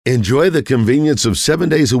Enjoy the convenience of 7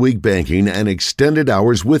 days a week banking and extended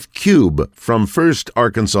hours with Cube from First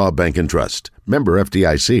Arkansas Bank and Trust. Member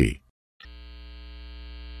FDIC.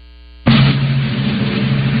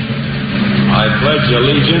 I pledge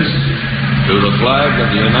allegiance to the flag of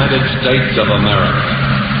the United States of America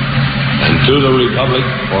and to the republic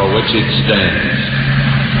for which it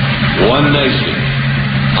stands, one nation,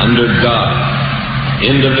 under God,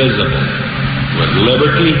 indivisible, with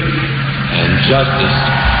liberty and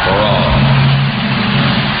justice for all.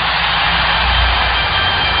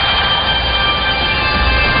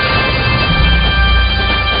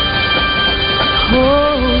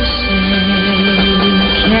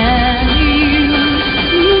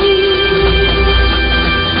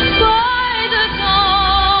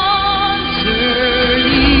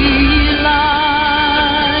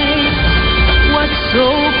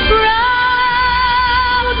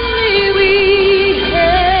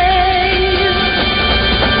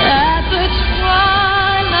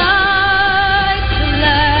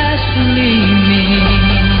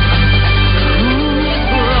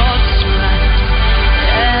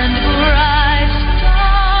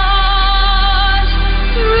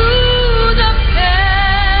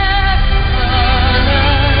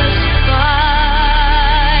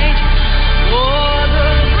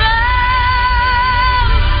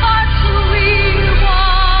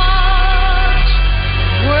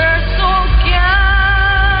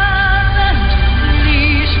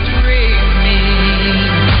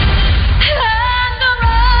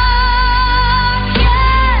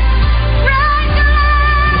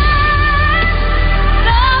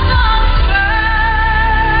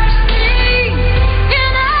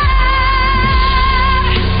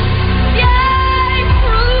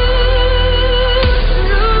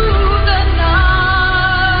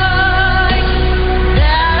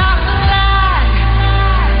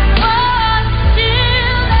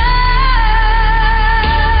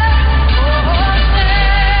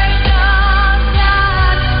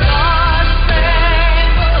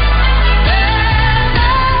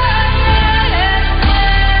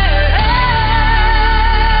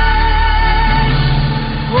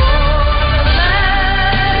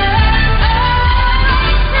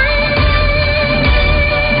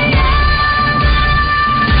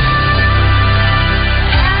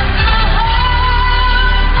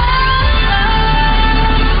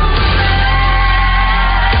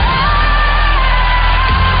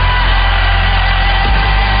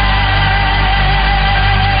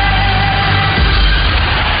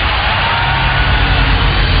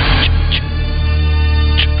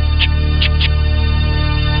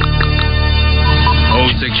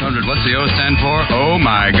 What's the O stand for? Oh,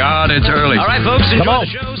 my God, it's early. All right, folks, enjoy the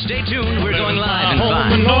show. Stay tuned. We're going live in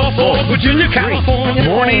 5, Norfolk, Virginia, California.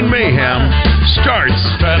 Morning Mayhem starts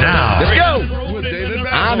now. Let's go.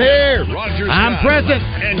 I'm here. I'm present.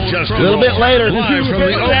 And just a little bit later. Live from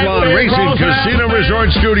the Oaklawn Racing Casino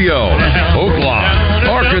Resort Studio. Oaklawn,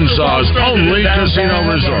 Arkansas's only casino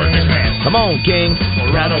resort. Come on, King.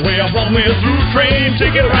 Right away, I brought me a through train,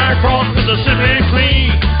 take it right across Mississippi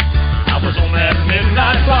clean. I was on that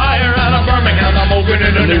midnight flyer out of Birmingham, I'm moving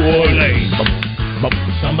into New Orleans.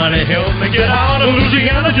 Somebody help me get out of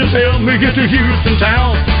Louisiana, just help me get to Houston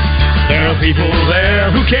town. There are people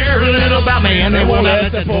there who care a little about me, and they won't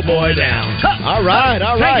let that poor boy down. All right,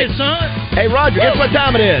 all right. Take it, son. Hey, Roger, guess what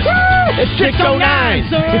time it is? It's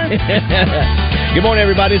 6:09. Good morning,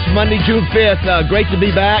 everybody. It's Monday, June 5th. Great to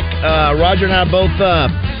be back. Roger and I both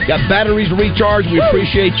got batteries to recharge. We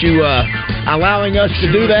appreciate you allowing us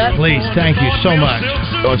to do that. Please, thank you so much.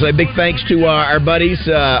 I want to say a big thanks to our buddies,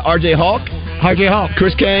 R.J. Hawk,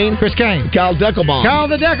 Chris Kane, Kyle Deckelbaum. Kyle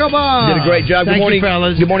the Deckelbaum. Did a great job. Thank Good morning, you,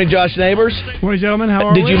 fellas. Good morning, Josh Neighbors. Good morning, gentlemen. How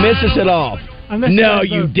are Did we? you miss us at all? No,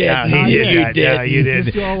 you didn't. You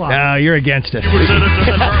did. No, you're against it.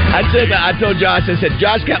 I told Josh, I said,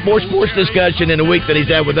 Josh got more sports discussion in a week than he's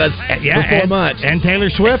had with us for 4 months. And Taylor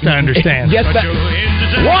Swift, I understand. Yes,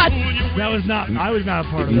 what? I was not a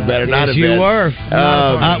part of that. You better not have been. You were.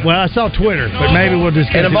 Well, I saw Twitter, but maybe we'll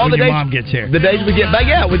discuss it when your mom gets here. The days we get back,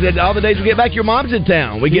 all the days we get back, your mom's in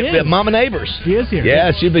town. We get Mama Neighbors. She is here.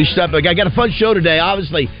 Yeah, she'll be stuff. I got a fun show today,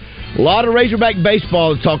 obviously. A lot of Razorback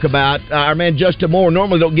baseball to talk about. Our man Justin Moore,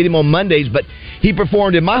 normally don't get him on Mondays, but he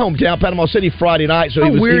performed in my hometown, Panama City, Friday night. So How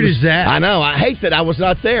weird is that? I know. I hate that I was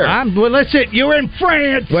not there. Well, listen, you were in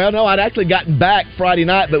France. Well, no, I'd actually gotten back Friday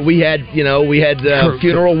night, but we had funeral,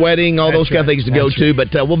 wedding, all those kind of things to go to.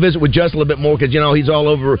 But we'll visit with Justin a little bit more because, he's all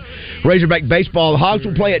over Razorback baseball. The Hogs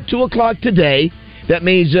will play at 2 o'clock today. That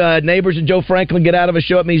means Neighbors and Joe Franklin get out of a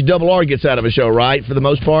show. It means Double R gets out of a show, right, for the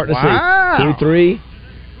most part? Let's see. 2, 3,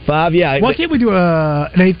 5, yeah. Why can't we do an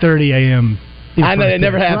 8:30 a.m. I know, it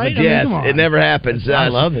never happens, right? yes. I mean, it never happens. I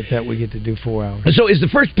love it that we get to do 4 hours. So is the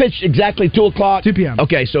first pitch exactly 2 o'clock? 2 p.m.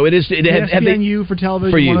 Okay, so it is. ESPNU for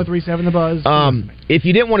television, for you. 103.7 The Buzz. If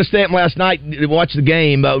you didn't want to stay up last night to watch the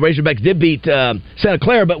game, Razorbacks did beat Santa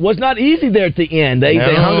Clara, but was not easy there at the end. They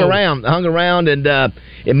hung around, and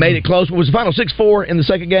it made it close. Was the final 6-4 in the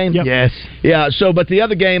second game? Yep. Yes. Yeah. So, but the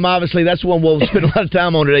other game, obviously, that's the one we'll spend a lot of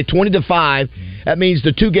time on today. 20-5. That means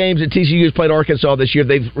the 2 games that TCU has played Arkansas this year,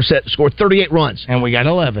 they've scored 38 runs, and we got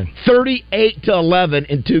 11. 38-11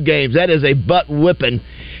 in 2 games. That is a butt whipping.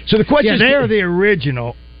 So the question is, they are the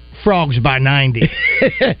original Frogs by 90.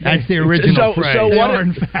 That's the original phrase. So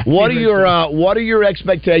what are your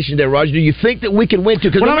expectations there, Roger? Do you think that we can win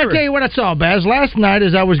too? Well, I'm going to tell you what I saw, Baz. Last night,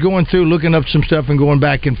 as I was going through, looking up some stuff and going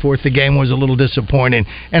back and forth, the game was a little disappointing.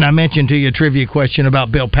 And I mentioned to you a trivia question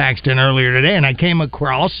about Bill Paxton earlier today, and I came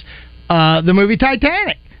across the movie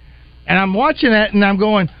Titanic. And I'm watching that, and I'm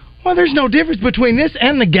going, well, there's no difference between this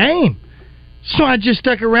and the game. So I just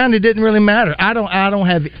stuck around. It didn't really matter. I don't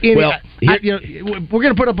have any. Well, we're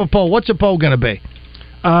going to put up a poll. What's the poll going to be?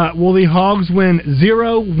 Will the Hogs win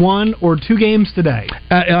 0, 1, or 2 games today?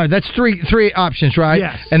 That's three options, right?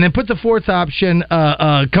 Yes. And then put the fourth option.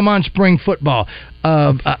 Come on, spring football.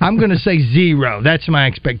 I'm going to say 0. That's my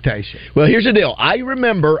expectation. Well, here's the deal. I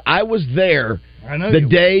remember I was there the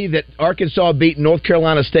day that Arkansas beat North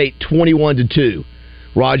Carolina State 21-2.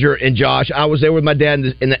 Roger and Josh, I was there with my dad,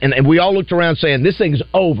 and we all looked around saying, this thing's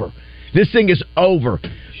over. This thing is over.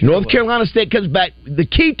 Sure North Carolina State comes back. The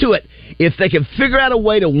key to it, if they can figure out a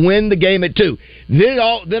way to win the game at 2, then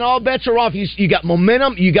all bets are off. You got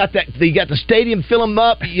momentum. You got the stadium filling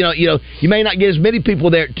up. You may not get as many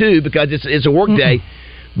people there at 2 because it's a work day.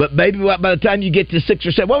 But maybe by the time you get to 6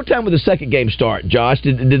 or 7, what time will the second game start, Josh?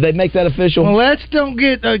 Did they make that official? Well, let's don't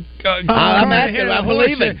get. I'm asking. I'm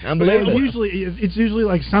believing. It's usually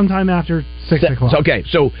like sometime after 6 o'clock. Okay,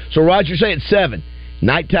 so Roger saying 7.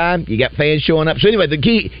 Nighttime, you got fans showing up. So anyway, the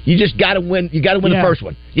key, you just got to win. You got to win the first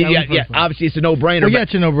one. Obviously, it's a no-brainer. Well,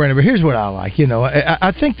 it's a no-brainer. But here's what I like.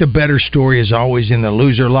 I think the better story is always in the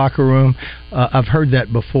loser locker room. I've heard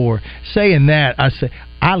that before. Saying that, I say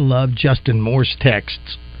I love Justin Moore's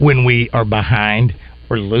texts when we are behind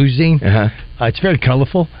or losing. It's very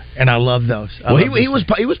colorful, and I love those. He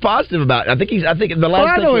was positive about it. I think the last. Well,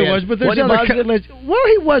 I know he was, but there's other.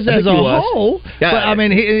 He was as a whole. Yeah, but I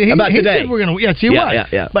mean, he said we're going to. Yes, he was.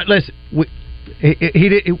 Yeah. But listen,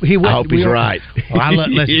 he I hope he's right.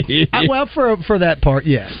 Well, for that part,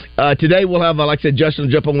 yes. Today we'll have, like I said, Justin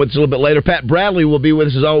will jump on with us a little bit later. Pat Bradley will be with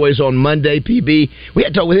us as always on Monday. PB, we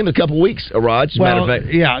had talked with him in a couple of weeks, Raj. As a matter of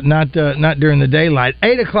fact, not during the daylight.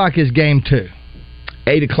 8 o'clock is game 2.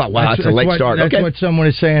 8 o'clock. Wow, that's a late start. That's what someone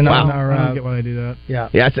is saying on our. I don't get why they do that. Yeah.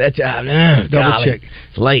 That's double check.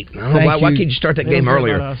 It's late. I don't know why can't you start that game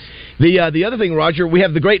earlier? The other thing, Roger, we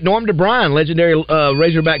have the great Norm DeBryan, legendary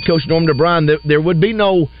Razorback coach Norm DeBryan. There would be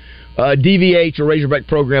no DVH or Razorback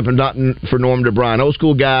program for Norm DeBryan. Old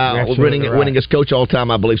school guy, winningest coach all time,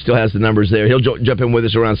 I believe, still has the numbers there. He'll jump in with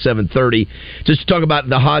us around 7:30 just to talk about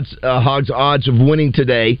the Hogs' odds of winning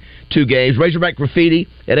today. 2 games. Razorback Graffiti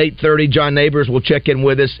at 8:30. John Neighbors will check in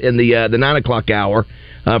with us in the 9 o'clock hour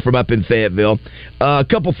from up in Fayetteville. A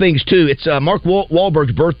couple things, too. It's Mark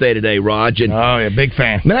Wahlberg's birthday today, Raj. And, big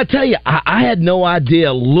fan. Man, I tell you, I had no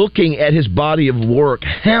idea, looking at his body of work,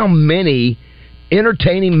 how many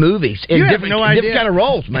entertaining movies in different kind of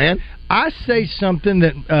roles, man. I say something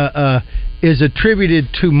that is attributed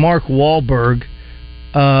to Mark Wahlberg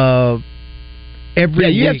every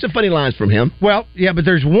week. You have some funny lines from him. Well, yeah, but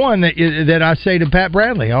there's one that I say to Pat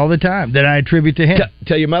Bradley all the time that I attribute to him.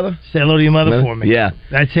 Tell your mother? Say hello to your mother for me. Yeah.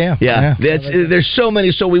 That's him. Yeah. There's so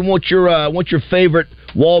many, so we want your favorite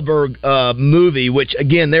Wahlberg movie, which,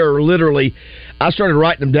 again, there are literally... I started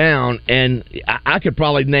writing them down, and I could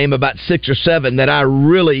probably name about 6 or 7 that I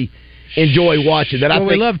really enjoy watching.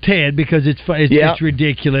 We love Ted because it's fun. It's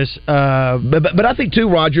ridiculous. But I think too,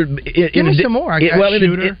 Roger. Give me some more.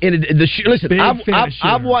 Shooter. Listen,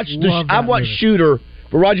 I've watched Shooter.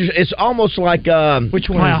 But Roger, it's almost like which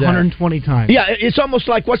one? 120 times. Yeah, it's almost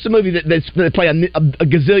like what's the movie that they play a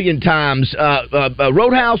gazillion times?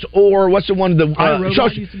 Roadhouse, or what's the one?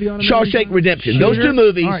 Shawshank Redemption. Shooter? Those 2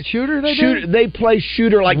 movies. All right, Shooter. They play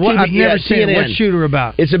Shooter like I've never seen it. CNN. What's Shooter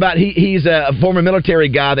about? It's about he's a former military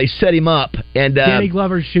guy. They set him up, And Danny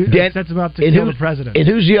Glover sets him up to kill the president. And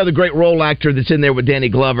who's the other great role actor that's in there with Danny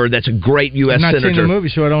Glover? That's a great U.S. I've not senator. seen the movie,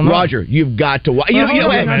 so I don't know. Roger, you've got to watch. Wait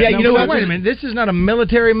a minute. This is not a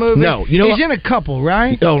military movie. No, he's in a couple,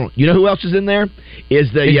 right? No, you know who else is in there? Is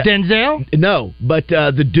Denzel? No, but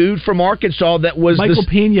the dude from Arkansas that was Michael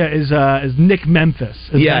Pena is Nick Memphis.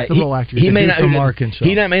 That's the role actor. He may not from Arkansas.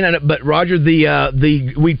 He may not. But Roger,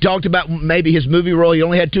 we talked about maybe his movie role. He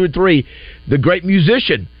only had 2 or 3. The great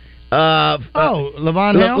musician. Levon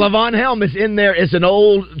Helm? Levon Helm is in there as an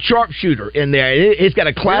old sharpshooter in there. It's got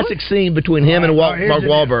a classic scene between him and Mark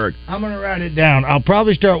Wahlberg. I'm going to write it down. I'll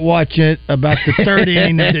probably start watching it about the 3rd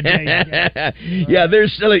inning of the day. Yeah,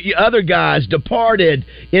 there's other guys. Departed,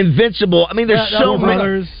 Invincible. I mean, there's so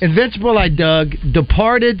many. Invincible, I dug.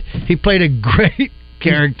 Departed, he played a great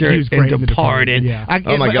character in Departed. Yeah.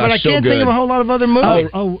 Oh my gosh, but I can't think of a whole lot of other movies.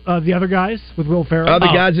 The Other Guys with Will Ferrell. Other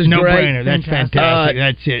Guys is no great. Brainer. That's fantastic.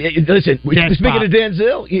 That's it. Listen, speaking of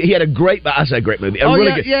Denzel, he had a great. I say great movie.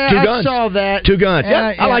 Really good. Yeah, 2 I Guns. saw that. 2 Guns.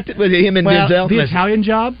 Yeah, I liked it with him and Denzel. The Italian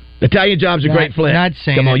Job. Italian Job's a great flick. Not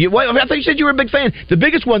saying Come on, I think you said you were a big fan. The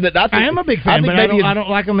biggest one that I think I am a big fan, but I don't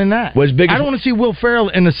like him in that. I don't want to see Will Ferrell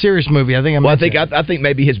in a serious movie. I think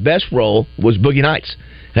maybe his best role was Boogie Nights.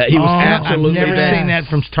 He was absolutely I've never seen that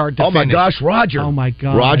from start to finish. Oh my gosh, Roger! Oh my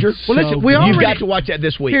god, Roger! Well, listen, you've got to watch that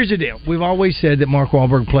this week. Here's the deal: we've always said that Mark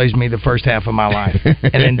Wahlberg plays me the first half of my life, and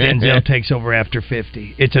then Denzel takes over after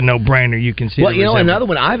 50. It's a no-brainer. You can see. Well, another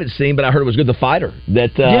one I haven't seen, but I heard it was good. The Fighter.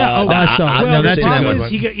 That I saw. The problem is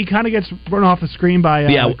he kind of gets run off the screen by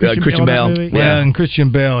Christian Bale. Yeah, and Christian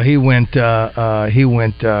Bale, he went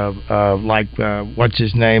what's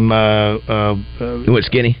his name? He went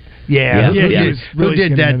skinny. Yeah. Who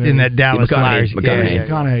did that in that Dallas Flyers?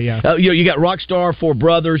 McConaughey. You got Rockstar, 4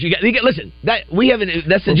 Brothers. You got listen. That's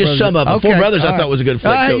just some of them. Okay. 4 Brothers, I thought was a good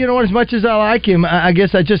flick. You know what? As much as I like him, I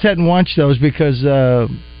guess I just hadn't watched those because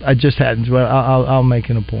I just hadn't. Well, I'll make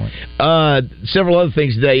it a point. Several other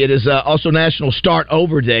things today. It is also National Start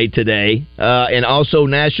Over Day today, and also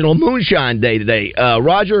National Moonshine Day today.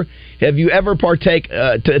 Roger, have you ever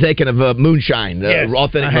taken of moonshine,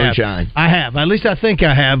 authentic moonshine? I have. At least I think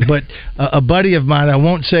I have. But a buddy of mine, I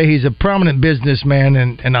won't say he's a prominent businessman,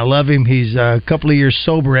 and I love him. He's a couple of years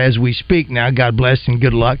sober as we speak now. God bless and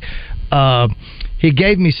good luck. He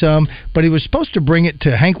gave me some, but he was supposed to bring it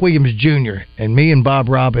to Hank Williams Jr. and me and Bob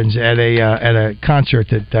Robbins at a concert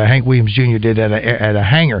that Hank Williams Jr. did at a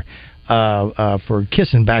hangar for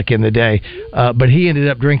Kissing back in the day. But he ended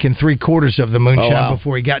up drinking 3/4 of the moonshine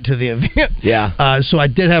before he got to the event. Yeah. So I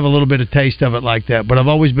did have a little bit of taste of it like that, but I've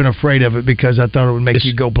always been afraid of it because I thought it would make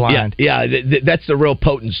you go blind. Yeah, that's the real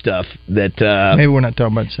potent stuff. That maybe we're not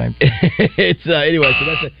talking about the same thing. It's anyway. So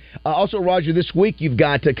that's also, Roger, this week you've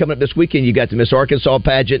got coming up this weekend. You got the Miss Arkansas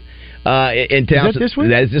pageant in town. Is that this week?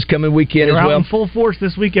 That is this coming weekend You're as well. Out in full force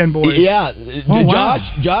this weekend, boys. Yeah. Wow.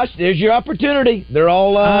 Josh, there's your opportunity. They're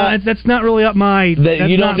all. That's not really up my.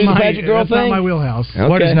 You don't do the pageant girl thing. That's not my wheelhouse. Okay.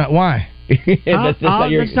 What is not? Why? That's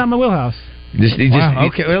not my wheelhouse.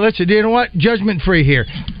 Okay, well, let's. You know what? Judgment free here,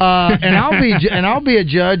 and I'll be a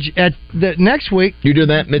judge at the next week. You do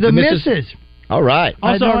that, the misses. All right.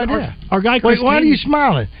 Also, our guy. Chris why are you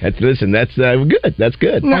smiling? That's good. That's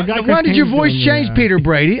good. No, why did your voice change, Peter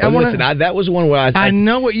Brady? That was one where I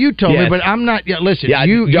know what you told me, but I'm not. Listen,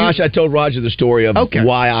 Josh, I told Roger the story of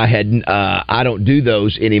why I don't do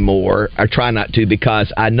those anymore. I try not to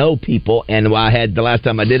because I know people, and the last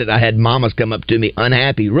time I did it, I had mamas come up to me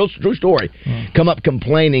unhappy. True story. Come up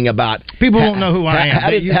complaining about people won't know who I am.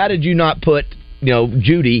 How did you not put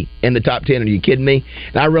Judy in the top 10? Are you kidding me?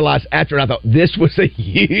 And I realized after, and I thought, this was a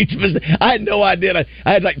huge mistake. I had no idea.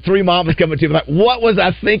 I had like 3 mamas coming to me, like, what was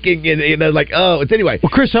I thinking? And it's anyway. Well,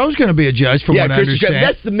 Chris O's going to be a judge from what I understand.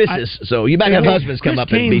 That's the missus. So you might have husbands come up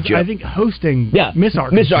and beat you up. I think hosting Miss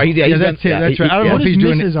Arkansas. Miss Arkansas. That's right. I don't know if he's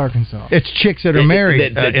doing Mrs. Arkansas. It's chicks that are married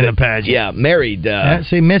in the pageant. Yeah, married.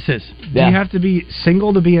 See, Mrs. Do you have to be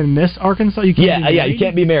single to be in Miss Arkansas? You can't be married? You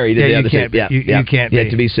can't be married. You can't be. You can't be. You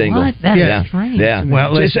have to be single. What? That's strange. Yeah.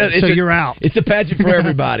 Well, so you're out. It's a pageant for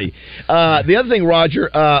everybody. The other thing, Roger,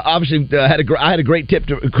 obviously I had a great trip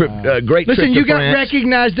to France. Listen, you got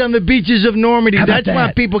recognized on the beaches of Normandy. That's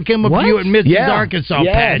why people came up to you at Mrs. Arkansas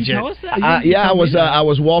pageant. I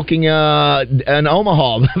was walking in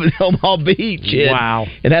Omaha Beach.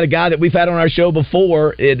 And had a guy that we've had on our show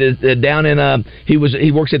before. It is down in he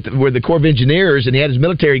works at where the Corps of Engineers, and he had his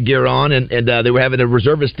military gear on, and they were having a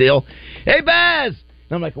reservist deal. Hey, Baz.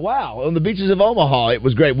 And I'm like, wow, on the beaches of Omaha, it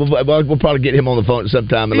was great. We'll probably get him on the phone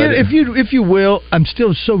sometime. And if you will, I'm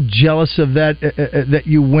still so jealous of that that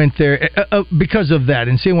you went there because of that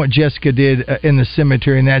and seeing what Jessica did in the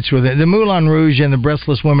cemetery and that sort of thing. The Moulin Rouge and the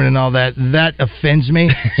breastless women and all that offends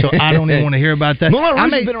me. So I don't even want to hear about that. Moulin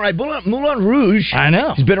Rouge has been around. Moulin Rouge, I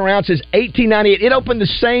know, has been around since 1898. It opened the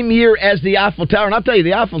same year as the Eiffel Tower, and I'll tell you,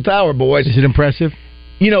 the Eiffel Tower, boys, is it impressive?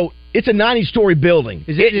 You know. It's a 90-story building.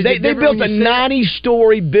 They built a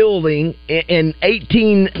 90-story building in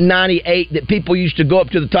 1898 that people used to go up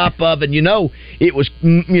to the top of, and it was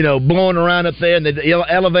blowing around up there, and the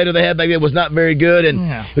elevator they had back there was not very good. And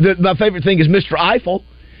my favorite thing is Mr. Eiffel,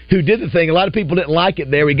 who did the thing. A lot of people didn't like it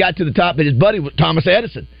there. He got to the top, and his buddy was Thomas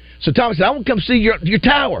Edison. So Thomas said, "I want to come see your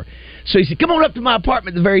tower." So he said, "Come on up to my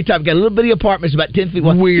apartment at the very top." We've got a little bitty apartment. It's about 10 feet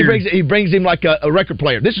wide. Weird. He brings him like a record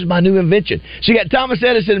player. This is my new invention. So you got Thomas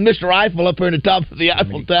Edison and Mr. Eiffel up here in the top of the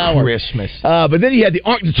Eiffel Tower. Christmas. But then you had the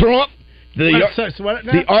Arc de Triomphe.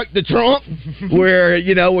 The Arc de Triomphe, where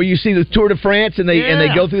you see the Tour de France and they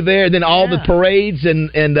go through there, and then all the parades and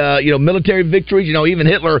military victories. Even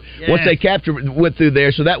Hitler once they captured went through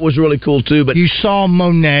there, so that was really cool too. But you saw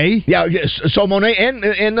Monet, saw Monet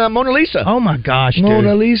and Mona Lisa. Oh my gosh, dude.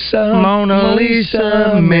 Mona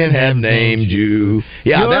Lisa, men have named you.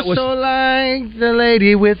 Yeah, that was so like the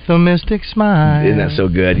lady with the mystic smile. Isn't that so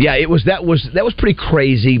good? Yeah, that was pretty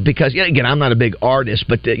crazy because again, I'm not a big artist,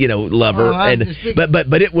 but lover.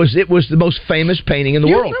 But it was the most famous painting in the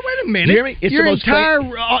world. Wait a minute. You hear me? It's your entire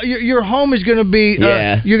your home is going to be.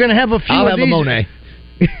 You're going to have a few. I'll of have these. a Monet.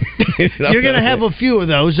 You're going to have a few of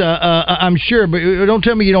those, I'm sure. But don't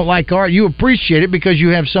tell me you don't like art. You appreciate it because you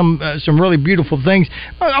have some really beautiful things,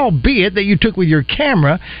 albeit that you took with your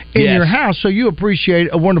camera in your house. So you appreciate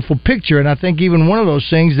a wonderful picture. And I think even one of those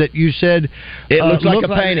things that you said it looks like a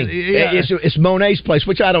painting. It's Monet's place,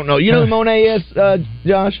 which I don't know. You know who Monet is,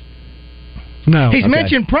 Josh? No. He's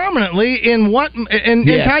mentioned prominently in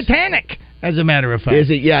Titanic, as a matter of fact. Is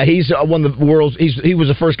he? Yeah, he's one of the world's. He was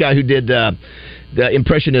the first guy who did the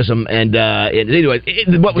Impressionism, and anyway,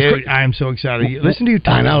 what was I am so excited. Listen to you.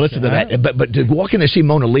 I know. Listen to that. But to walk in and see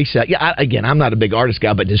Mona Lisa. Yeah, I'm not a big artist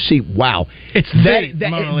guy, but to see, wow, it's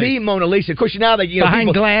the Mona Lisa. Of course, now they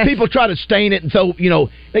behind glass. People try to stain it, and so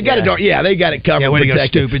they got it. Yeah, they got it covered. Yeah,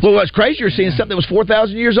 stupid. Well, what's crazy, you're seeing something that was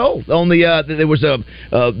 4,000 years old. On there was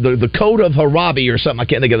the Code of Hammurabi or something. I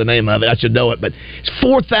can't think of the name of it. I should know it, but it's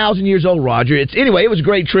 4,000 years old, Roger. It was a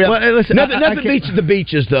great trip. Well, listen, the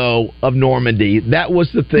beaches though of Normandy. That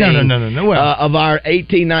was the thing. No. Well, of our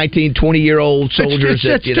 18, 19, 20-year-old soldiers.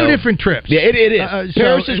 It's two different trips. Yeah, it is.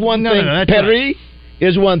 Paris is one thing. Paris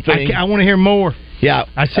is one thing. I want to hear more. Yeah,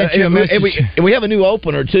 I sent you a message. And we have a new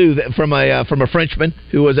opener too from a Frenchman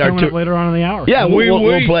who was our tour later on in the hour. Yeah,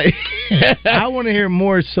 we'll play. I want to hear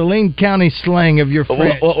more Saline County slang of your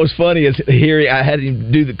French. What was funny is I had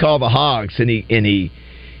him call the Hogs, and he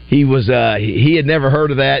was he had never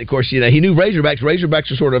heard of that. Of course, he knew Razorbacks.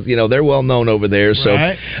 Razorbacks are sort of they're well known over there. So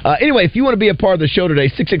anyway, if you want to be a part of the show today,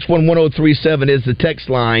 661-1037 is the text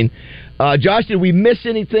line. Josh, did we miss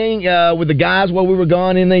anything with the guys while we were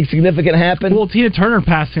gone? Anything significant happened? Well, Tina Turner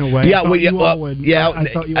passing away. Yeah, I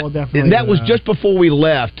thought you all definitely. And that was just before we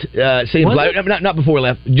left. Seems like not before we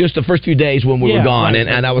left, just the first few days when we were gone,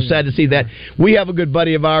 and I was sad to see that. We have a good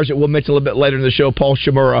buddy of ours that we'll mention a little bit later in the show, Paul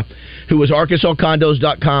Shimura, who was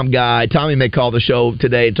ArkansasCondos.com guy. Tommy may call the show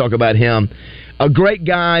today and talk about him. A great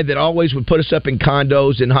guy that always would put us up in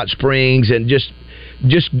condos in Hot Springs, and just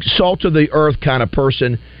salt of the earth kind of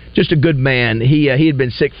person. Just a good man. He had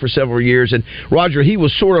been sick for several years, and Roger, he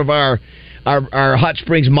was sort of our Hot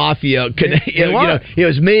Springs Mafia. It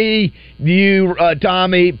was me, you,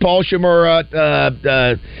 Tommy, Paul Shimura,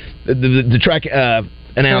 the track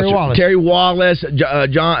announcer, Terry Wallace,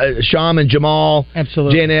 Sham and Jamal,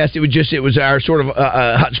 absolutely. JNS. It was our sort of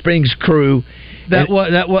Hot Springs crew. And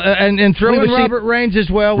throw in Robert Raines as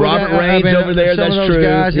well. Robert Raines over there, that's true.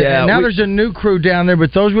 Guys. Yeah, now there's a new crew down there,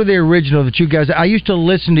 but those were the original that you guys. I used to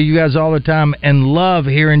listen to you guys all the time and love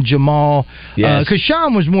hearing Jamal. Because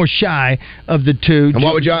Sean was more shy of the two. And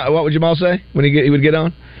what would Jamal say when he would get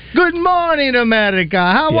on? Good morning, America.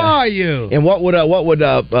 How are you? And what would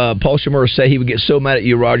Paul Shimura say? He would get so mad at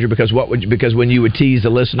you, Roger, because when you would tease the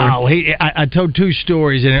listener. Oh, I told two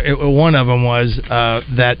stories, and one of them was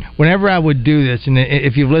that whenever I would do this, and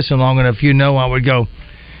if you've listened long enough, you know I would go,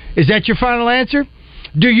 "Is that your final answer?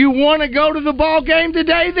 Do you want to go to the ball game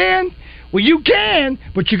today? Then Well, you can,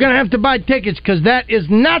 but you're going to have to buy tickets because that is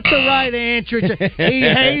not the right answer. He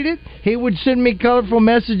hated it. He would send me colorful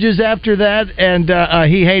messages after that, and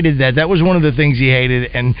he hated that. That was one of the things he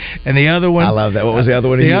hated. And the other one... I love that. What was the other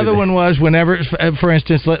one? The other one was whenever, for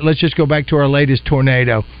instance, let's just go back to our latest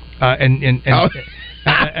tornado. And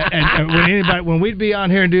when we'd be on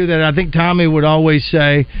here and do that, I think Tommy would always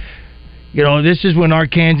say, this is when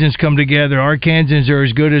Arkansans come together. Arkansans are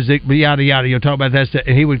as good as yada yada. You'll talk about that stuff.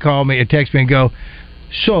 And he would call me and text me and go,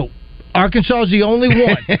 so Arkansas is the only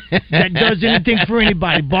one that does anything for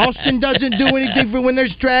anybody. Boston doesn't do anything for when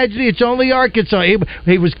there's tragedy. It's only Arkansas.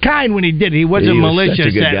 He was kind when he did it. He wasn't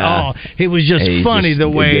malicious at all. He was just funny the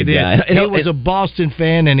way he did. He was a Boston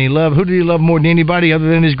fan, and who did he love more than anybody other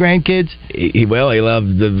than his grandkids? He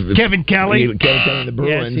loved Kevin Kelly. Kevin Kelly and the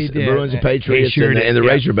Bruins. Yes, the Bruins and Patriots and the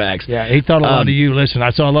Razorbacks. Yeah, he thought a lot of you. Listen,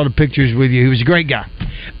 I saw a lot of pictures with you. He was a great guy.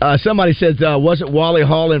 Somebody says, wasn't Wally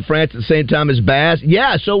Hall in France at the same time as Baz?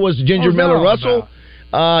 Yeah, so was Ginger Miller Russell.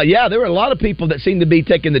 There were a lot of people that seemed to be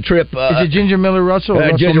taking the trip. Is it Ginger Miller Russell?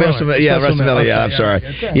 Or Ginger Russell Miller. Yeah, Russell Miller. Yeah, I'm sorry.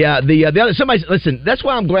 Okay. Yeah, the other somebody. Listen, that's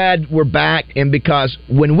why I'm glad we're back, and because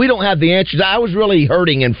when we don't have the answers, I was really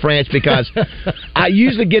hurting in France because I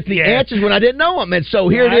usually get the answers when I didn't know them, and so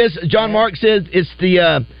here it is. John Mark says it's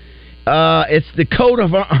the Code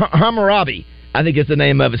of Hammurabi. I think it's the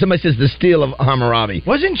name of it. Somebody says the Steel of Hammurabi.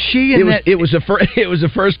 Wasn't she in that? It was the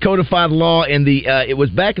first codified law in the. It was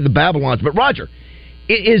back in the Babylons. But Roger,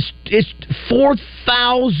 it's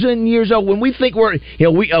 4,000 years old. When we think we're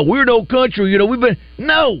a weird old country, we've been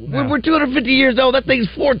we're 250 years old. That thing's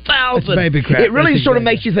 4,000. Baby crap. It really sort of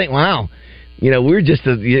makes you think, wow. We're just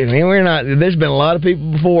we're not. There's been a lot of people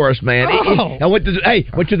before us, man. I went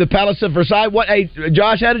to the Palace of Versailles.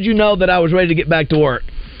 Josh? How did you know that I was ready to get back to work?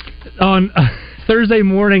 On Thursday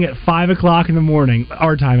morning at 5 o'clock in the morning,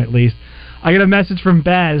 our time at least, I get a message from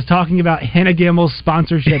Baz talking about Hannah Gamble's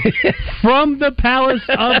sponsorship from the Palace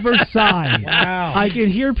of Versailles. Wow. I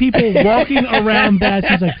can hear people walking around Baz.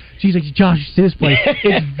 She's like, Josh, you see this place?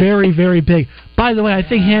 It's very, very big. By the way, I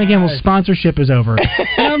think Hannah Gamble's sponsorship is over.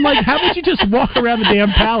 And I'm like, how about you just walk around the damn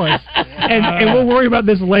palace and we'll worry about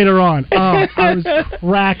this later on. I was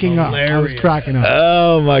cracking up.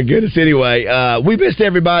 Oh, my goodness. Anyway, we missed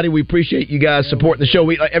everybody. We appreciate you guys supporting the show.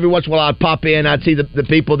 Every once in a while I'd pop in. I'd see the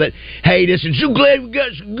people that hate us and so glad we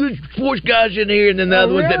got some good sports guys in here, and then the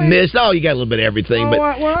other ones that missed. Oh, you got a little bit of everything.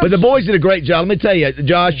 But the boys did a great job. Let me tell you,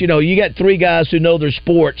 Josh, you got three guys who know their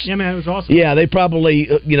sports. Yeah, man, it was awesome. Yeah, they probably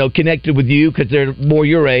connected with you because they're more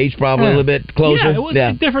your age, probably a little bit closer. Yeah, it was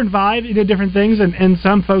a different vibe. You did different things, and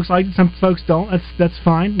some folks liked it, some folks don't. That's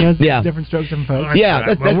fine. Different strokes, different folks.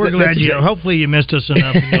 Yeah, we're glad you. Hopefully, you missed us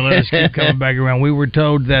enough, and you'll let us keep coming back around. We were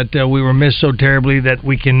told that we were missed so terribly that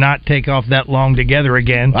we cannot take off that long together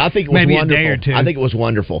again. I think it was maybe wonderful. A day or two. I think it was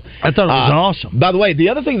wonderful. I thought it was awesome. By the way, the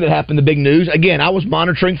other thing that happened, the big news. Again, I was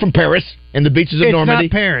monitoring from Paris and the beaches of Normandy.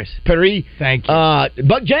 It's not Paris. Paris. Thank you.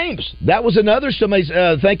 Buck James. That was another. Somebody's.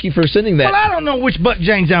 Thank you for sending that. Well, I don't know which Buck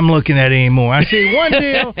James I'm looking at anymore. I see one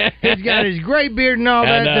deal. He's got his gray beard and all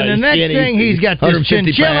that. And the next thing, he's got this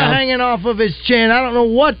chinchilla hanging off of his chin. I don't know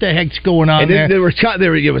what the heck's going on there. There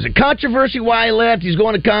was a controversy why he left. He's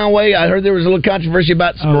going to Conway. I heard there was a little controversy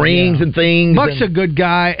about some rings and things. Buck's a good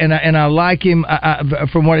guy, and I like him.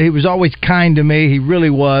 From what he was always kind to me. He really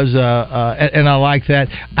was, and I like that.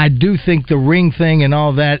 I do think the ring thing and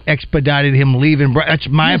all that expedited him leaving. That's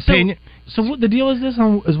my opinion. So what the deal is?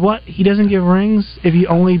 Is what he doesn't give rings if he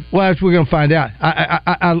only. Well, that's what we're going to find out.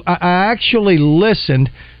 I actually listened.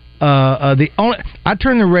 I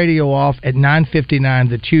turned the radio off at 9:59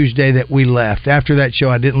 the Tuesday that we left. After that show,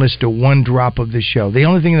 I didn't listen to one drop of the show. The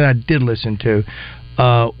only thing that I did listen to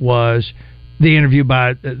was the interview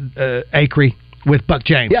by Acree with Buck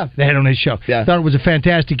James. Yeah. They had on his show. Yeah. Thought it was a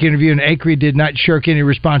fantastic interview, and Acree did not shirk any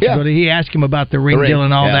responsibility. Yeah. He asked him about the ring deal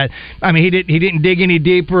and all that. I mean, he didn't dig any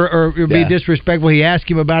deeper or be disrespectful. He asked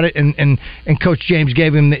him about it, and Coach James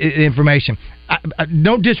gave him the information. I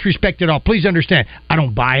don't disrespect at all. Please understand, I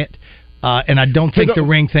don't buy it. And I don't think the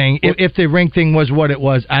ring thing, if the ring thing was what it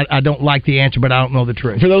was, I don't like the answer, but I don't know the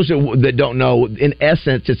truth. For those that don't know, in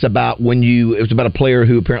essence, it's about it was about a player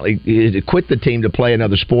who apparently quit the team to play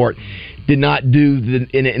another sport, did not do,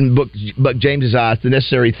 in Buck James's eyes, the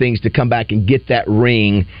necessary things to come back and get that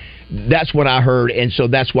ring. That's what I heard, and so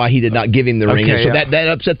that's why he did not give him the ring. And so that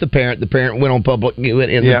upset the parent. The parent went on public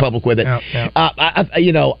the public with it.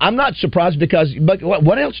 I'm not surprised because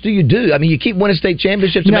what else do you do? I mean, you keep winning state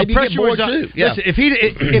championships, and maybe you get bored too. Listen,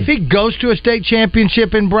 if he goes to a state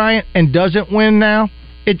championship in Bryant and doesn't win now,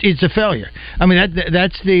 it's a failure. I mean,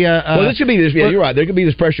 that's the. Well, this could be this. Yeah, you're right. There could be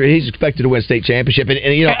this pressure. He's expected to win a state championship,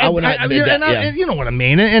 and I would not admit that. And you know what I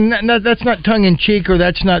mean. And that's not tongue in cheek, or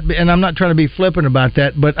that's not. And I'm not trying to be flippant about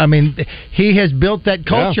that. But I mean, he has built that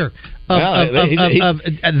culture. Yeah.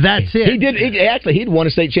 That's it. He'd won a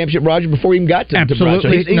state championship, Roger, before he even got to Absolutely. To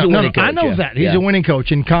Brian. So he's a winning coach. I know that. He's a winning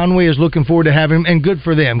coach, and Conway is looking forward to having him, and good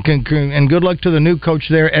for them. And good luck to the new coach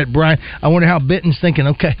there at Brian. I wonder how Benton's thinking,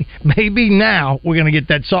 okay, maybe now we're going to get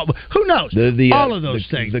that salt. Who knows? All of those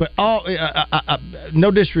things. But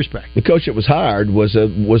no disrespect. The coach that was hired was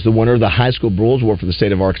the winner of the high school Bruins Award for the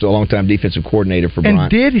state of Arkansas, a longtime defensive coordinator for Brian. And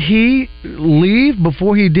did he leave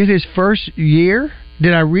before he did his first year?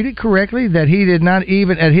 Did I read it correctly that he did not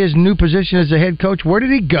even, at his new position as a head coach, where did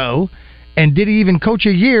he go? And did he even coach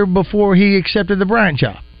a year before he accepted the Bryant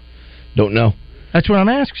job? Don't know. That's what I'm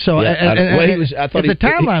asking. So, if the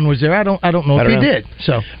timeline was there, I don't know if he did.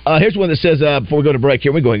 So, here's one that says before we go to break.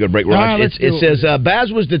 Here we go and go to break. Raj. It says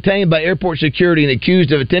Baz was detained by airport security and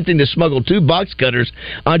accused of attempting to smuggle 2 box cutters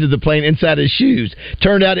onto the plane inside his shoes.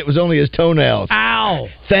 Turned out it was only his toenails. Ow!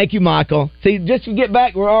 Thank you, Michael. See, just to get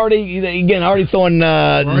back, we're already throwing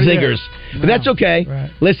zingers. But that's okay.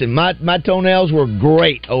 Right. Listen, my toenails were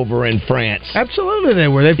great over in France. Absolutely, they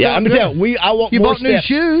were. I'm going to tell you, I walk more steps. You bought new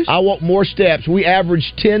shoes? I walk more steps. We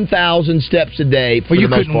averaged 10,000 steps a day for the most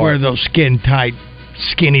part. You couldn't wear those skin-tight,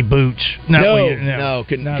 skinny boots. No,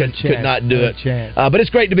 could not do it. But it's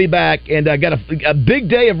great to be back, and I got a big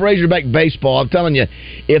day of Razorback baseball. I'm telling you,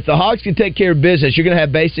 if the Hogs can take care of business, you're going to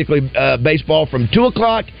have basically baseball from 2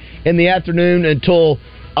 o'clock in the afternoon until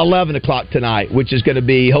 11 o'clock tonight, which is going to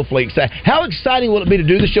be hopefully exciting. How exciting will it be to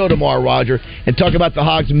do the show tomorrow, Roger, and talk about the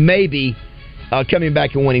Hogs maybe coming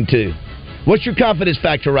back and winning 2? What's your confidence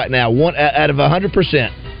factor right now? 1 out of 100%.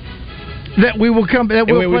 That we will come. That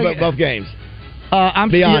we'll play both games.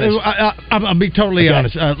 Be honest. I'll be totally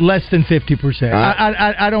honest. Less than 50%.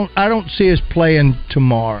 I don't see us playing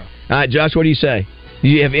tomorrow. All right, Josh, what do you say? Do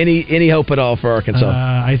you have any hope at all for Arkansas?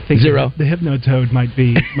 I think 0. The Hypnotoad might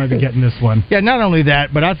be getting this one. Yeah, not only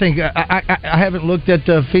that, but I think I haven't looked at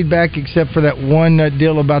the feedback except for that one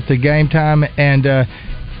deal about the game time, and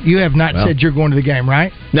you have not said you're going to the game,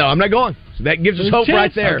 right? No, I'm not going. So that gives us hope right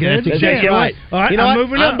there. Okay, that's right. All right, I'm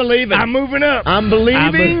moving up. I'm believing. I'm moving up. I'm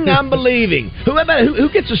believing. Who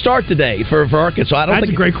gets to start today for Arkansas? That's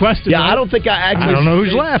a great question. Yeah, I don't think I don't know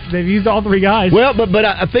who's left. They've used all 3 guys. Well, but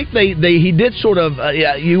I think he did sort of.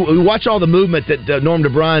 You watch all the movement that Norm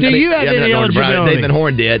DeBrine. You have any eligibility? David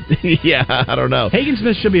Horn did. Yeah, I don't know. Hagen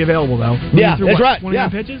Smith should be available though. Yeah, that's right.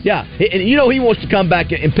 29 pitches. Yeah, and he wants to come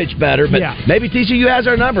back and pitch better. But maybe TCU has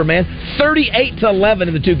our number, man. 38-11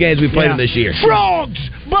 in the 2 games we played them this year. Frogs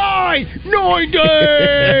by 90. All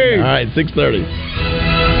right, 6:30.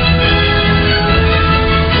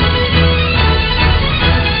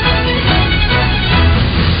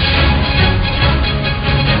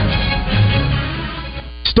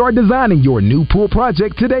 Start designing your new pool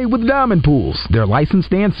project today with Diamond Pools. Their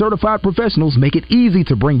licensed and certified professionals make it easy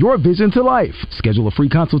to bring your vision to life. Schedule a free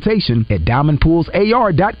consultation at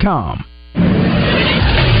diamondpoolsar.com.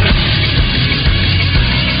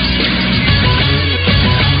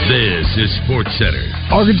 This is Sports Center.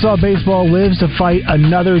 Arkansas baseball lives to fight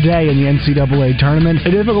another day in the NCAA tournament.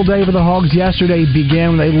 A difficult day for the Hogs yesterday began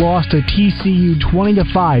when they lost to TCU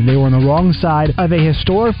 20-5. They were on the wrong side of a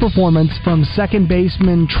historic performance from second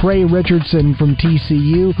baseman Trey Richardson from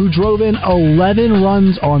TCU, who drove in 11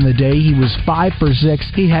 runs on the day. He was 5 for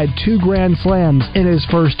 6. He had 2 grand slams in his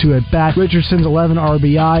first 2 at-bats. Richardson's 11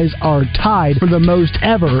 RBIs are tied for the most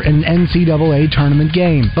ever in an NCAA tournament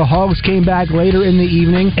game. The Hogs came back later in the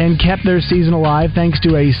evening and kept their season alive thanks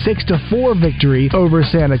to a 6-4 victory over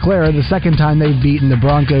Santa Clara, the second time they've beaten the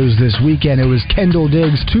Broncos this weekend. It was Kendall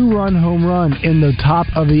Diggs' 2-run home run in the top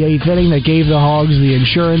of the 8th inning that gave the Hogs the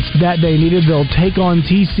insurance that they needed. They'll take on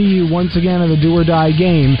TCU once again in the do-or-die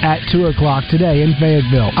game at 2 o'clock today in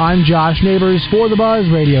Fayetteville. I'm Josh Neighbors for the Buzz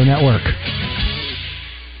Radio Network.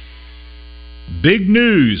 Big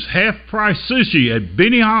news, half-price sushi at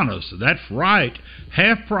Benihana's. That's right,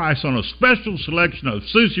 half price on a special selection of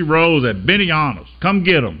sushi rolls at Benihana's. Come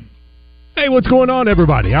get them. Hey, what's going on,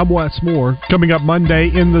 everybody? I'm Wes Moore. Coming up Monday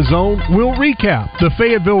in the Zone, we'll recap the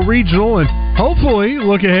Fayetteville Regional and hopefully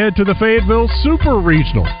look ahead to the Fayetteville Super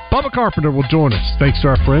Regional. Bubba Carpenter will join us, thanks to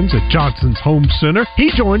our friends at Johnson's Home Center. He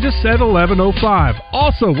joins us at 11:05.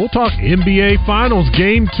 Also, we'll talk NBA Finals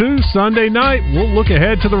Game 2 Sunday night. We'll look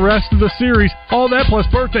ahead to the rest of the series. All that plus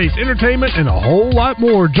birthdays, entertainment, and a whole lot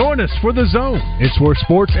more. Join us for the Zone. It's where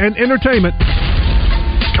sports and entertainment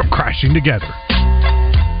come crashing together.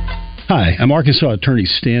 Hi, I'm Arkansas attorney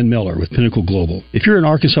Stan Miller with Pinnacle Global. If you're an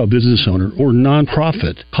Arkansas business owner or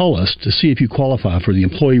nonprofit, call us to see if you qualify for the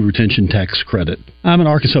Employee Retention Tax Credit. I'm an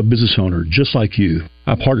Arkansas business owner just like you.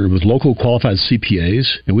 I partner with local qualified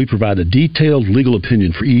CPAs, and we provide a detailed legal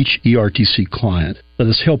opinion for each ERTC client. Let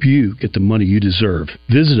us help you get the money you deserve.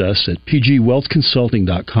 Visit us at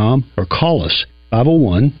pgwealthconsulting.com or call us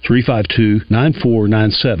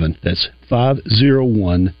 501-352-9497. That's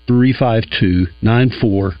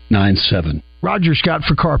 501-352-9497. Roger Scott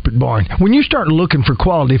for Carpet Barn. When you start looking for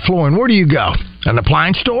quality flooring, where do you go? An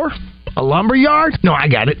appliance store? A lumber yard? No, I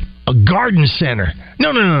got it. A garden center.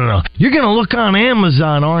 No. You're going to look on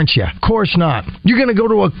Amazon, aren't you? Of course not. You're going to go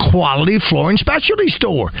to a quality flooring specialty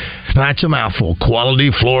store. That's a mouthful.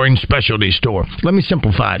 Quality flooring specialty store. Let me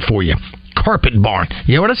simplify it for you. Carpet Barn.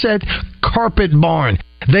 You know what I said? Carpet Barn.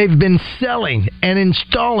 They've been selling and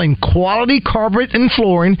installing quality carpet and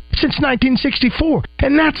flooring since 1964.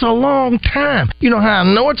 And that's a long time. You know how I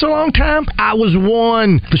know it's a long time? I was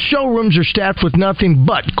one. The showrooms are staffed with nothing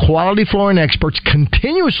but quality flooring experts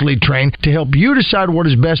continuously trained to help you decide what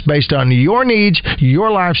is best based on your needs,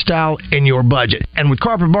 your lifestyle, and your budget. And with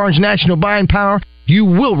Carpet Barn's national buying power, you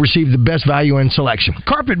will receive the best value and selection.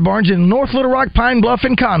 Carpet Barns in North Little Rock, Pine Bluff,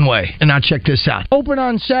 and Conway. And now check this out. Open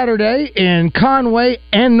on Saturday in Conway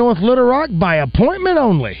and North Little Rock by appointment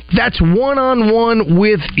only. That's one-on-one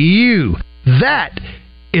with you. That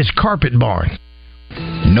is Carpet Barn.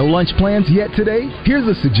 No lunch plans yet today? Here's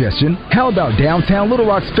a suggestion. How about downtown Little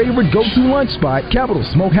Rock's favorite go-to lunch spot, Capital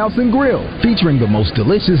Smokehouse and Grill, featuring the most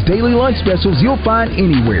delicious daily lunch specials you'll find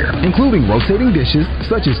anywhere, including rotating dishes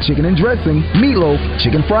such as chicken and dressing, meatloaf,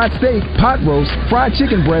 chicken fried steak, pot roast, fried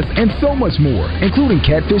chicken breast, and so much more, including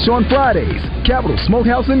catfish on Fridays. Capital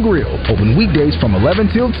Smokehouse and Grill, open weekdays from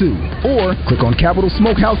 11 till 2, or click on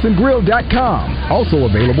CapitalSmokehouseandGrill.com. Also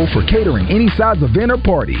available for catering any size event or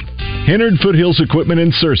party. Hennard Foothills Equipment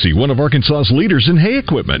in Searcy, one of Arkansas's leaders in hay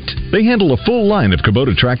equipment. They handle a full line of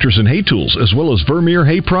Kubota tractors and hay tools, as well as Vermeer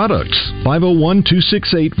hay products.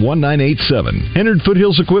 501-268-1987. Hennard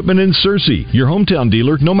Foothills Equipment in Searcy, your hometown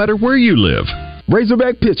dealer no matter where you live.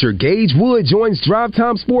 Razorback pitcher Gage Wood joins Drive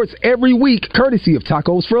Time Sports every week, courtesy of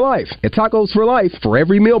Tacos for Life. At Tacos for Life, for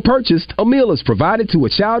every meal purchased, a meal is provided to a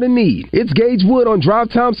child in need. It's Gage Wood on Drive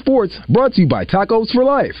Time Sports, brought to you by Tacos for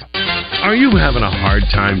Life. Are you having a hard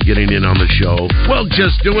time getting in on the show? Well,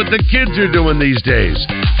 just do what the kids are doing these days.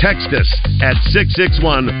 Text us at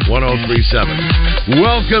 661-1037.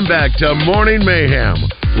 Welcome back to Morning Mayhem,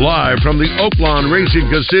 live from the Oaklawn Racing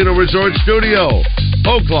Casino Resort Studio.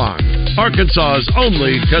 Oaklawn, Arkansas's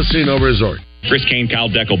only casino resort. Chris Kane, Kyle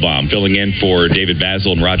Deckelbaum, filling in for David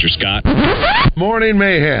Basil and Roger Scott. Morning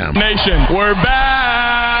Mayhem. Nation, we're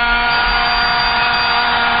back!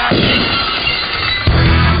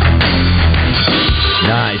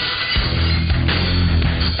 Nice.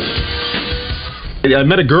 I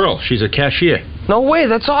met a girl. She's a cashier. No way,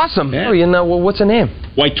 that's awesome. Yeah. Oh, you know, what's her name?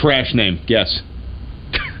 White trash name, guess.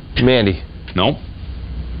 Mandy. Nope.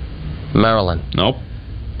 Marilyn. Nope.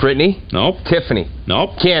 Brittany? Nope. Tiffany?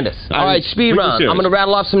 Nope. Candace? All right, speed round. I'm going to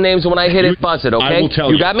rattle off some names, and when I hit it, buzz it, okay? I will tell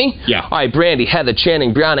you. You got me? Yeah. All right, Brandy, Heather,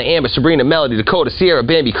 Channing, Brianna, Amber, Sabrina, Melody, Dakota, Sierra,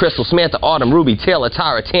 Bambi, Crystal, Samantha, Autumn, Ruby, Taylor,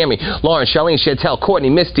 Tyra, Tammy, Lauren, Charlene, Chantel, Courtney,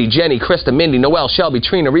 Misty, Jenny, Krista, Mindy, Noelle, Shelby,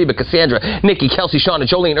 Trina, Reba, Cassandra, Nikki, Kelsey, Shauna,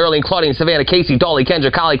 Jolene, Erling, Claudine, Savannah, Casey, Dolly, Kendra,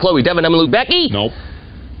 Kylie, Chloe, Devin, Emily, Becky? Nope.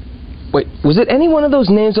 Wait, was it any one of those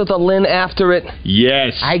names with a Lynn after it?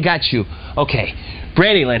 Yes. I got you. Okay.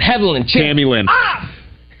 Brandy Lynn, Heather Lynn, Tammy Lynn. Ah!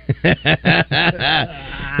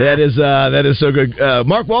 That is so good.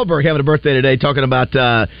 Mark Wahlberg having a birthday today, talking about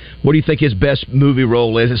what do you think his best movie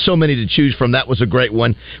role is. There's so many to choose from. That was a great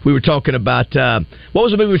one. We were talking about what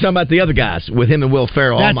was the movie we were talking about? The Other Guys with him and Will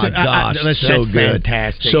Ferrell. Oh my gosh, so good,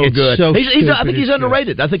 fantastic, so good. So I think he's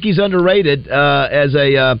underrated. I think he's underrated as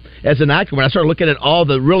an actor. When I started looking at all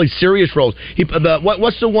the really serious roles,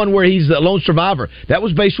 what's the one where he's the lone survivor? That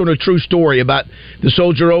was based on a true story about the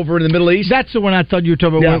soldier over in the Middle East. That's the one I thought you were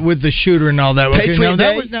talking about. Yeah. With the shooter and all that. Patriot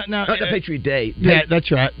Day? Not the Patriot Day. Yeah, that's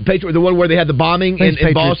right. Patriot, the one where they had the bombing in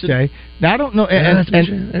Boston. Day. Now, I don't know. And I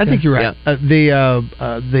think you're right. Yeah.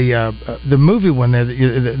 The movie one there,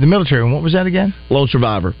 the military one, what was that again? Lone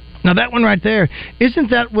Survivor. Now, that one right there, isn't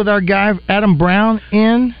that with our guy Adam Brown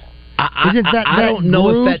in? I don't know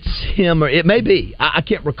if that's him or it may be. I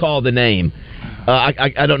can't recall the name.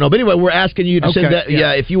 I don't know. But anyway, we're asking you to send that.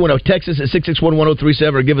 Yeah, if you want to text us at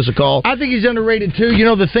 661-1037 or give us a call. I think he's underrated, too. You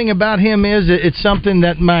know, the thing about him is it's something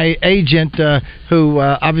that my agent, who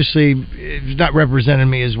obviously is not representing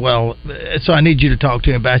me as well, so I need you to talk to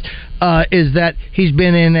him about, is that he's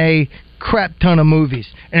been in a crap ton of movies,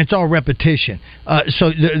 and it's all repetition.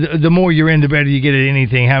 So the more you're in, the better you get at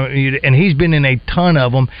anything. And he's been in a ton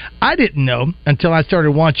of them. I didn't know until I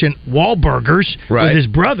started watching Wahlburgers with his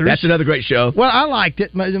brothers. That's another great show. Well, I liked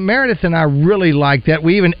it. Meredith and I really liked that.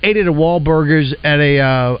 We even ate at a Wahlburgers at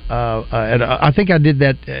I think I did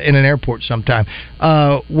that in an airport sometime.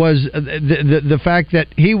 Was the fact that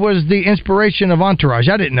he was the inspiration of Entourage.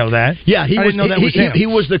 I didn't know that. Yeah, I didn't know that was him. He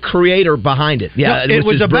was the creator behind it. Yeah, no, it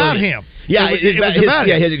was about him. Yeah, it was about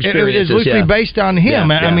him. his experiences. It was loosely based on him.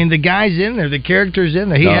 Yeah, I mean, the guy's in there, the character's in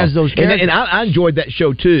there. He has those characters. And I enjoyed that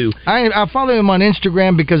show, too. I follow him on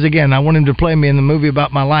Instagram because, again, I want him to play me in the movie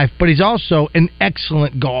about my life. But he's also an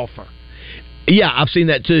excellent golfer. Yeah, I've seen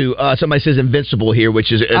that too. Somebody says Invincible here,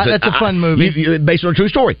 which is that's a fun movie based on a true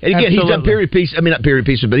story. And again, he's done period pieces. I mean, not period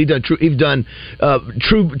pieces, but he's done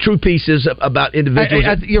true pieces about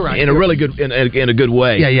individuals. You're right. In a really good in a good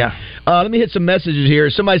way. Yeah. Let me hit some messages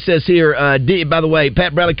here. Somebody says here. By the way,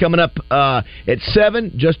 Pat Bradley coming up at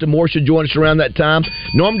 7. Justin Moore should join us around that time.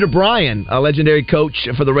 Norm DeBryan, a legendary coach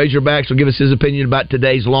for the Razorbacks, will give us his opinion about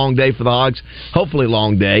today's long day for the Hogs. Hopefully,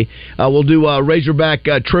 long day. We'll do Razorback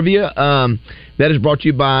trivia. That is brought to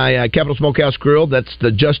you by Capital Smokehouse Grill. That's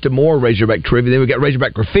the Justin Moore Razorback Trivia. Then we got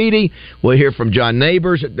Razorback Graffiti. We'll hear from John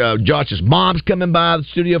Neighbors. Josh's mom's coming by the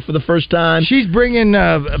studio for the first time. She's bringing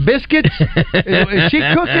biscuits. Is she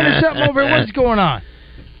cooking or something over here? What's going on?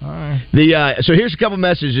 All right. So here's a couple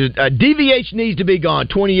messages. DVH needs to be gone.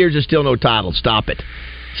 20 years is still no title. Stop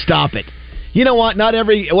it. You know what? Not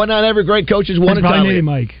every great coach has won a title.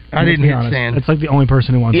 Mike. I didn't hit Sand. It's like the only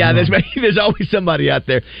person who wants. Yeah, there's always somebody out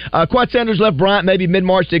there. Quad Sanders left Bryant maybe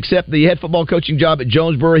mid-March to accept the head football coaching job at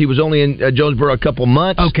Jonesboro. He was only in Jonesboro a couple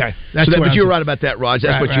months. Okay, but you were right about that, Raj.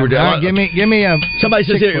 That's what you were doing. Right. Give me a. Somebody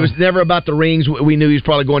says here it was never about the rings. We knew he was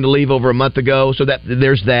probably going to leave over a month ago. So that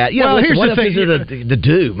there's that. You know, here's what the else thing. is there to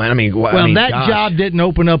do, man? I mean, that job didn't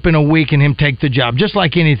open up in a week and him take the job. Just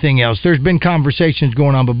like anything else, there's been conversations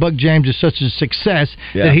going on. But Buck James is such a success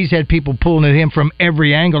that he's had people pulling at him from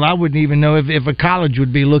every angle. I wouldn't even know if a college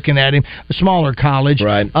would be looking at him, a smaller college,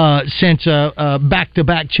 since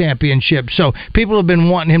back-to-back championship. So people have been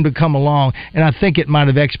wanting him to come along, and I think it might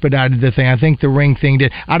have expedited the thing. I think the ring thing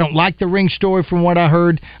did. I don't like the ring story from what I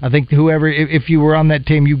heard. I think if you were on that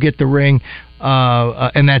team, you get the ring,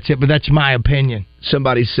 and that's it. But that's my opinion.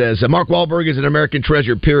 Somebody says, Mark Wahlberg is an American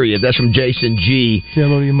treasure, period. That's from Jason G. Say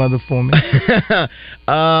hello to your mother for me.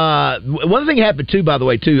 One thing happened, too, by the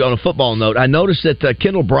way, too, on a football note. I noticed that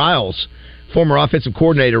Kendall Briles, former offensive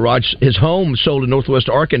coordinator, Raj, his home sold in Northwest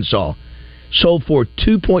Arkansas, sold for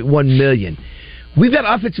 $2.1 million. We've got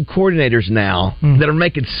offensive coordinators now that are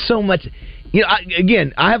making so much. You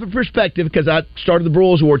know, I have a perspective because I started the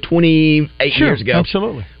Brewers War 28 years ago.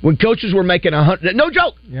 Absolutely. When coaches were making $100, no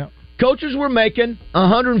joke. Yeah. Coaches were making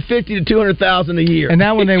 $150,000 to $200,000 a year, and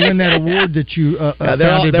now when they win that award that you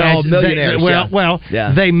they're all millionaires.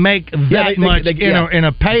 They make that much in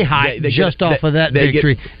a pay hike off of that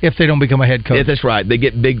victory if they don't become a head coach. Yeah, that's right. They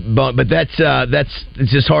get big bump, but that's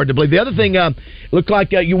it's just hard to believe. The other thing looked like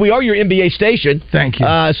we are your NBA station. Thank you.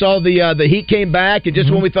 Saw the Heat came back, and just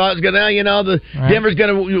when we thought it was going to, Denver's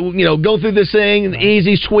going to go through this thing,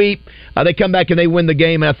 easy sweep. They come back and they win the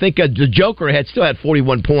game, and I think the Joker still had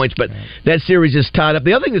 41 points, but that series is tied up.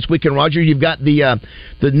 The other thing this weekend, Roger, you've got the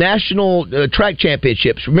national track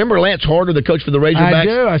championships. Remember Lance Harder, the coach for the Razorbacks? I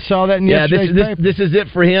do. I saw that in yesterday's paper. This is it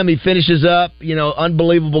for him. He finishes up,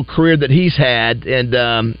 unbelievable career that he's had, and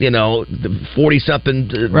the 40-something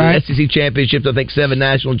SEC championships. I think 7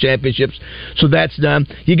 national championships. So that's done.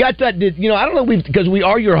 You got that? I don't know because we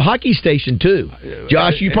are your hockey station too,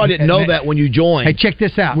 Josh. You probably didn't know that when you joined. Hey, check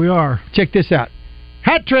this out. We are. Check this out.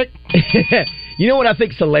 Hat trick. You know what I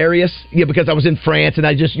think's hilarious? Yeah, because I was in France and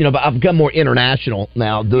I just, I've become more international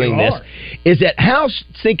now doing this. Is that how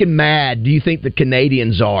stinking mad do you think the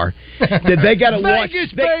Canadians are that they got to watch?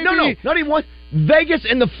 No, not even one. Vegas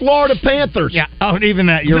and the Florida Panthers. Yeah, even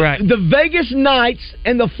that. You're right. The Vegas Knights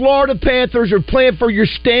and the Florida Panthers are playing for your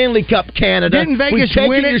Stanley Cup, Canada. Didn't Vegas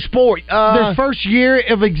win it? Your sport. Their first year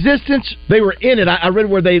of existence. They were in it. I read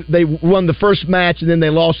where they won the first match and then they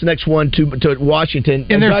lost the next one to Washington.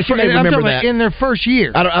 In their first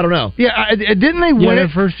year. I don't know. Yeah, didn't they win it? Their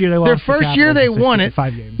first year they lost. Their first year they won it.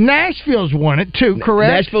 5 games. Nashville's won it too.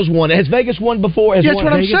 Correct. Nashville's won it. Has Vegas won before? That's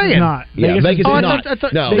what I'm saying. Not. Yeah, Vegas is not.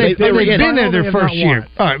 No, they've been there their first year.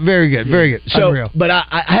 All right, very good, very good. So, unreal. But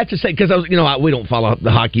I have to say because we don't follow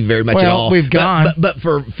the hockey very much at all. We've gone, but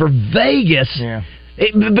for Vegas, yeah. But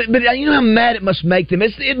you know how mad it must make them.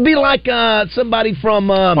 It'd be like somebody from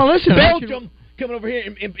Belgium coming over here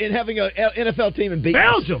and having an NFL team and beating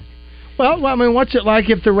Belgium. Well, I mean, what's it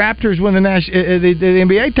like if the Raptors win the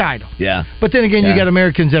NBA title? Yeah. But then again, you got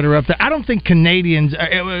Americans that are up there. I don't think Canadians.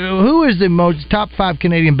 Who is the most top 5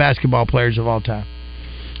 Canadian basketball players of all time?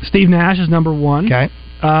 Steve Nash is number 1. Okay.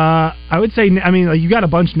 I would say. I mean, you got a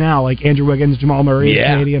bunch now, like Andrew Wiggins, Jamal Murray, is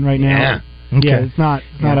Canadian right now. Yeah. Okay. Yeah, it's not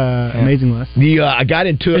an amazing list. I got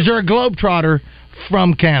into it. Is there a Globetrotter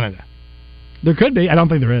from Canada? There could be. I don't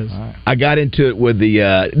think there is. Right. I got into it with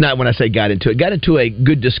not when I say got into a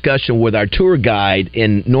good discussion with our tour guide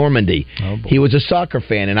in Normandy. Oh, he was a soccer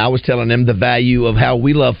fan, and I was telling him the value of how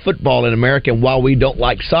we love football in America and why we don't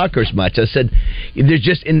like soccer as much. I said, there's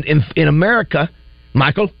just in America,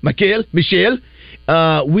 Michel,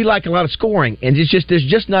 we like a lot of scoring, and there's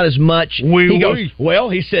just not as much. He goes,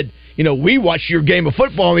 well, he said, we watch your game of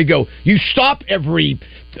football, and we go, you stop every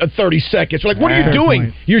 30 seconds. We're like, what are you doing?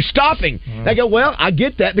 Point. You're stopping. And I go, well, I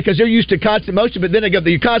get that because they're used to constant motion, but then I go,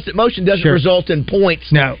 the constant motion doesn't result in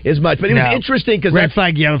points as much. But it was interesting because red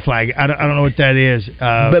flag, yellow flag. I don't know what that is.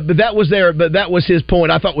 But that was there. But that was his point.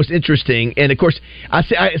 I thought was interesting. And of course, I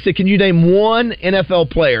said, can you name one NFL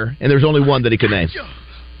player? And there's only one that he could name.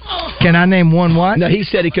 Can I name one what? No, he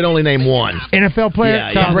said he could only name one. NFL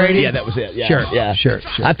player? Tom Brady? Yeah, that was it. Yeah, Sure.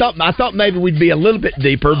 I thought maybe we'd be a little bit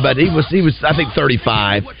deeper, but he was I think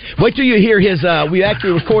 35. Wait till you hear his. We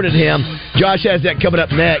actually recorded him. Josh has that coming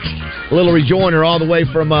up next. A little rejoinder all the way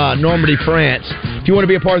from Normandy, France. If you want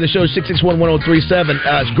to be a part of the show, 661-1037.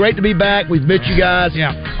 It's great to be back. We've missed you guys.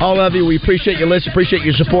 Yeah. All of you. We appreciate your listen. Appreciate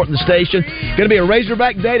your support in the station. Going to be a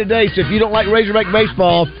Razorback day today, so if you don't like Razorback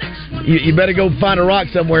baseball, you better go find a rock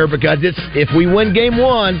somewhere because if we win game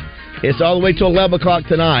 1, it's all the way till 11 o'clock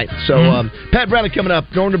tonight. So Pat Bradley coming up,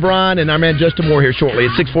 Norm DeBryan, and our man Justin Moore here shortly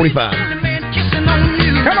at 6:45.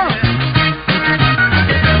 Come on.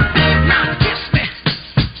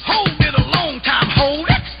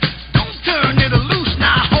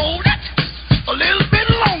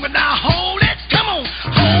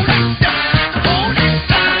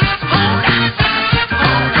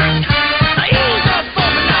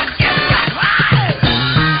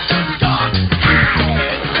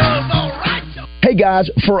 Hey guys,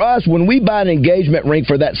 for us, when we buy an engagement ring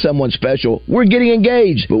for that someone special, we're getting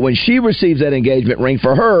engaged. But when she receives that engagement ring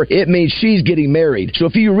for her, it means she's getting married. So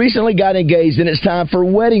if you recently got engaged, then it's time for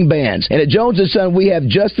wedding bands. And at Jones & Son, we have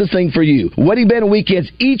just the thing for you. Wedding band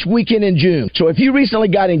weekends each weekend in June. So if you recently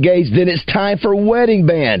got engaged, then it's time for wedding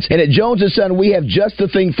bands. And at Jones & Son, we have just the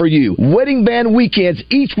thing for you. Wedding band weekends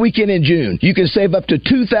each weekend in June. You can save up to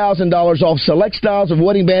 $2,000 off select styles of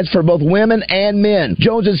wedding bands for both women and men.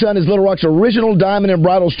 Jones & Son is Little Rock's original diamond and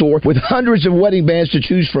bridal store with hundreds of wedding bands to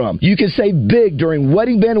choose from. You can save big during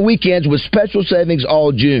wedding band weekends with special savings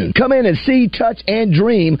all June. Come in and see, touch, and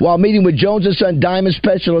dream while meeting with Jones & Son Diamond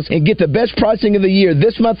Specialists and get the best pricing of the year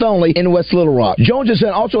this month only in West Little Rock. Jones & Son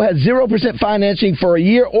also has 0% financing for a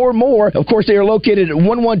year or more. Of course, they are located at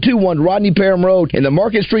 1121 Rodney Parham Road in the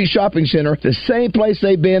Market Street Shopping Center, the same place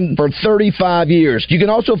they've been for 35 years. You can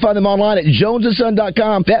also find them online at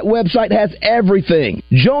jonesandson.com. That website has everything.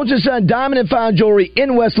 Jones & Son Diamond and Fine Jewelry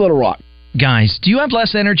in West Little Rock. Guys, do you have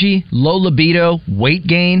less energy, low libido, weight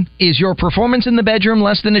gain? Is your performance in the bedroom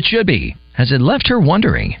less than it should be? Has it left her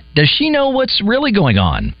wondering, does she know what's really going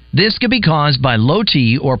on? This could be caused by low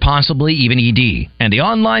T or possibly even ED, and the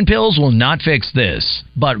online pills will not fix this.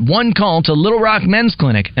 But one call to Little Rock Men's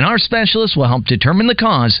Clinic, and our specialists will help determine the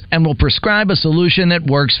cause and will prescribe a solution that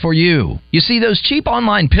works for you. You see, those cheap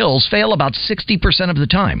online pills fail about 60% of the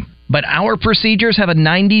time. But our procedures have a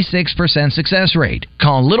 96% success rate.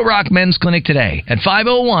 Call Little Rock Men's Clinic today at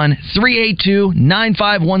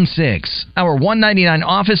 501-382-9516. Our $199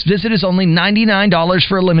 office visit is only $99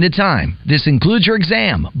 for a limited time. This includes your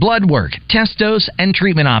exam, blood work, test dose, and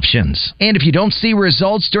treatment options. And if you don't see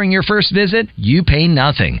results during your first visit, you pay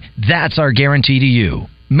nothing. That's our guarantee to you.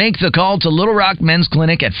 Make the call to Little Rock Men's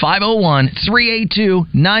Clinic at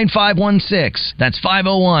 501-382-9516. That's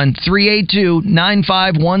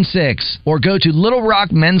 501-382-9516. Or go to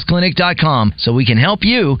littlerockmensclinic.com so we can help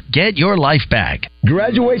you get your life back.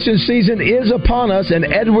 Graduation season is upon us, and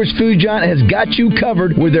Edwards Food Giant has got you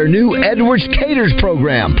covered with their new Edwards Caters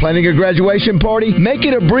program. Planning a graduation party? Make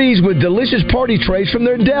it a breeze with delicious party trays from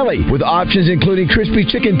their deli, with options including crispy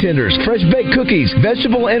chicken tenders, fresh baked cookies,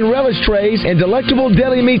 vegetable and relish trays, and delectable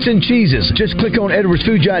deli meats and cheeses. Just click on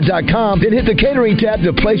edwardsfoodgiant.com, then hit the catering tab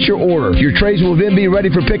to place your order. Your trays will then be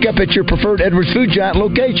ready for pickup at your preferred Edwards Food Giant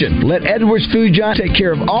location. Let Edwards Food Giant take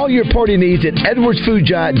care of all your party needs at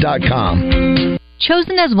edwardsfoodgiant.com.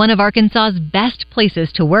 Chosen as one of Arkansas's best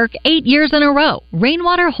places to work 8 years in a row,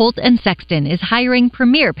 Rainwater Holt & Sexton is hiring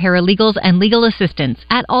premier paralegals and legal assistants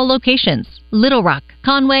at all locations: Little Rock,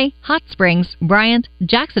 Conway, Hot Springs, Bryant,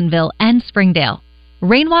 Jacksonville, and Springdale.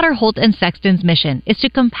 Rainwater Holt & Sexton's mission is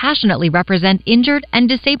to compassionately represent injured and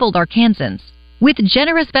disabled Arkansans. With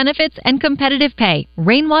generous benefits and competitive pay,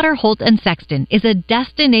 Rainwater Holt & Sexton is a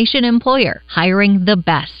destination employer hiring the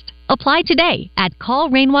best. Apply today at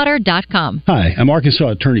callrainwater.com. Hi, I'm Arkansas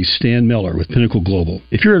attorney Stan Miller with Pinnacle Global.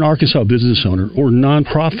 If you're an Arkansas business owner or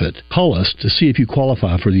nonprofit, call us to see if you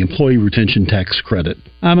qualify for the Employee Retention Tax Credit.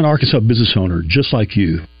 I'm an Arkansas business owner just like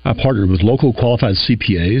you. I partnered with local qualified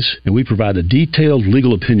CPAs, and we provide a detailed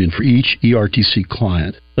legal opinion for each ERTC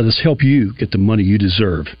client. Let us help you get the money you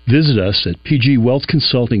deserve. Visit us at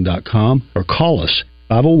pgwealthconsulting.com or call us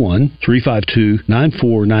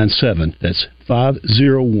 501-352-9497. That's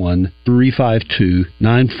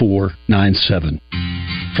 501-352-9497.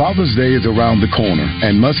 Father's Day is around the corner,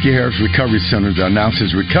 and Muskie Harris Recovery Center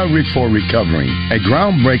announces Recovery for Recovering, a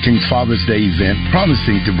groundbreaking Father's Day event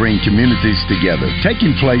promising to bring communities together.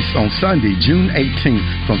 Taking place on Sunday, June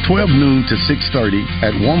 18th from 12 noon to 6:30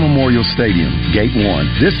 at War Memorial Stadium, Gate 1.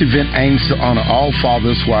 This event aims to honor all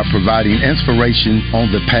fathers while providing inspiration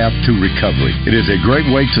on the path to recovery. It is a great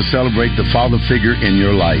way to celebrate the father figure in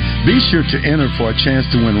your life. Be sure to enter for a chance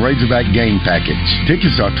to win Razorback game package.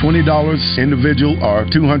 Tickets are $20 individual or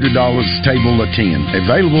 $200 table of 10.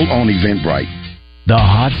 Available on Eventbrite. The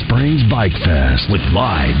Hot Springs Bike Fest with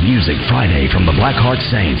live music Friday from the Blackheart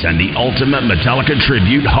Saints and the ultimate Metallica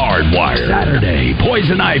tribute Hardwire. Saturday,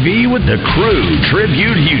 Poison Ivy with the Crew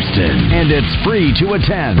tribute Houston. And it's free to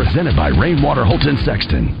attend. Presented by Rainwater Holt &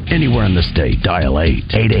 Sexton. Anywhere in the state, dial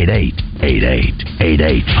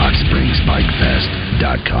 888-8888.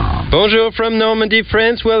 HotSpringsBikeFest.com. Bonjour from Normandy,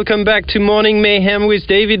 France. Welcome back to Morning Mayhem with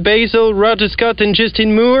David Basil, Roger Scott, and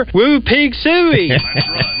Justin Moore. Woo Pig Suey!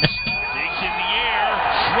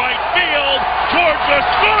 Towards the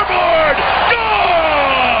scoreboard!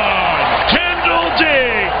 Gone! Kendall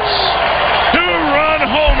Diggs! Two-run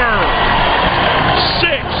homer!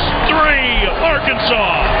 6-3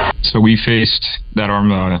 Arkansas! So we faced that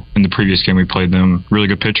arm in the previous game we played them. Really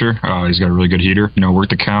good pitcher. He's got a really good heater.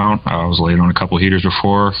 Worked the count. I was late on a couple heaters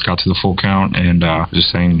before. Got to the full count and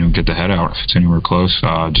just saying, get the head out if it's anywhere close.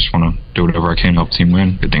 Just want to do whatever I can to help the team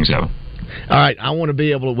win. Good things happen. All right, I want to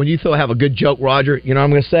be able to, when you have a good joke, Roger, I'm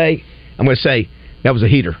going to say, that was a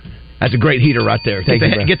heater. That's a great heater right there.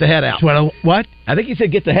 Get the head out. What? I think he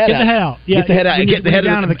said get the head out. Get the head out. Yeah, get the head out. Get the head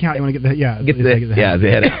down to the count. You want to get the the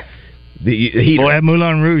head out. The heater. Boy, that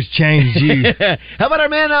Moulin Rouge changed you. How about our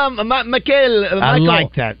man, Michael? I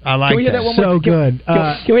like that. Can we hear that one more time? So good.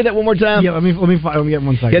 Can we hear that one more time? Yeah, let me get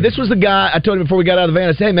 1 second. Yeah, this was the guy, I told him before we got out of the van,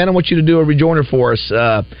 I said, hey, man, I want you to do a rejoinder for us.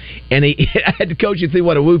 And I had to coach you through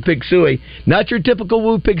what a Woo Pig Suey. Not your typical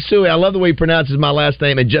Woo Pig Suey. I love the way he pronounces my last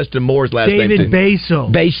name and Justin Moore's last name, too. David Basil.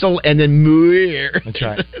 Basil and then Muir. That's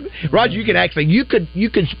right. Roger, you could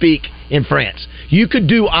speak in France. You could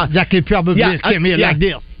do... that could probably come here like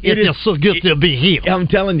this. It is so good to be here. I'm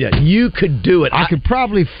telling you, you could do it. I could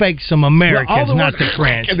probably fake some Americans, not the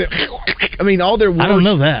French. I mean, all their words... I don't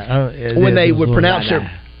know that. When they would pronounce their...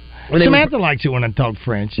 Samantha likes it when I talk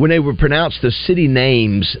French. When they would pronounce the city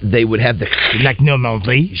names, they would have the... Like, no,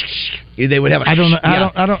 please. They would have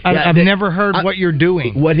a... I've never heard what you're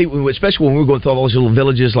doing. Especially when we were going through all those little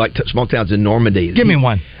villages, like small towns in Normandy. Give me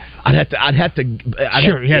one. I'd have to.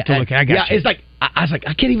 Sure, you have to look. I got you. It's like I was like,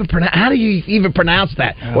 I can't even pronounce. How do you even pronounce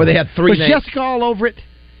that? Or they had three names. Was Jessica all over it?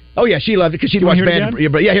 Oh yeah, she loved it because she'd watch band.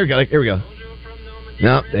 Yeah, here we go. Here we go.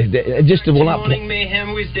 No, just will not. Morning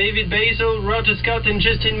Mayhem with David Basil, Roger Scott, and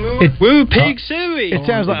Justin Moore. Woo Pig Suey! It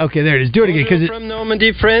sounds like okay. There it is. Do it again because from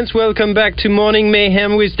Normandy, France. Welcome back to Morning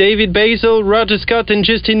Mayhem with David Basil, Roger Scott, and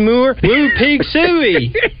Justin Moore. Woo Pig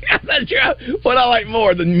Suey! I'm not sure what I like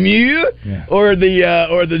more, the mew or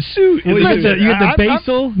the suit. Listen, you got the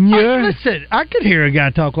Basil mew. Listen, I could hear a guy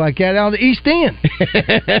talk like that out of the East End.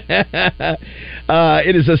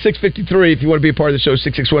 It is a 6:53. If you want to be a part of the show,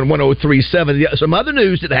 661-1037. Some other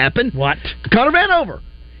news that happened. What? Connor Vanover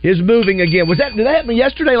is moving again. Did that happen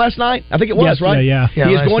yesterday, last night? I think it was, right? Yeah. He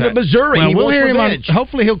is going to Missouri. Well, we'll hear revenge. him on,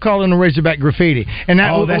 hopefully he'll call in the Razorback Graffiti. And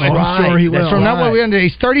that, that's right. I'm sure he will. From that what we understand,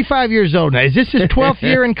 he's 35 years old now. Is this his 12th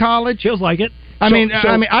year in college? Feels like it. I mean,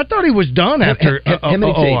 I thought he was done after how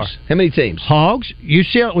many teams? How many teams? Hogs.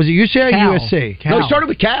 UCLA was it UCLA or USC? Cal. No, he started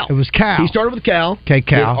with Cal. It was Cal. He started with Cal. Okay,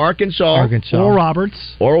 Cal. Arkansas. Oral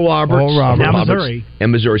Roberts. Now Missouri.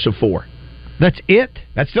 And Missouri, so 4. That's it?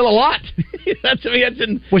 That's still a lot.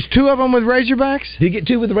 Was 2 of them with Razorbacks? Did he get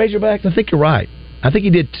 2 with the Razorbacks? I think you're right. I think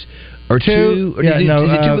he did. Or two? Or Yeah, is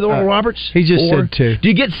it two with Oral uh, Roberts? He just said 2. Do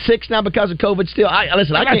you get 6 now because of COVID still?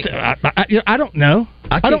 Listen, I can't. I don't know.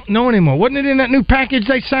 I don't know anymore. Wasn't it in that new package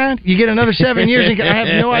they signed? You get another 7 years. I have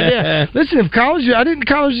no idea. Listen, if college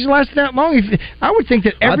last that long. I would think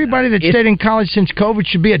that everybody that stayed in college since COVID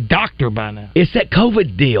should be a doctor by now. It's that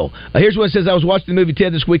COVID deal. Here's what it says. I was watching the movie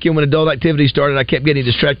Ted this weekend when adult activities started. I kept getting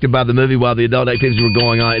distracted by the movie while the adult activities were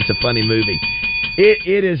going on. It's a funny movie.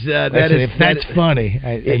 It is. That's funny.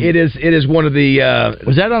 It is one of the.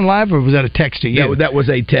 Was that on live or was that a text to you? That was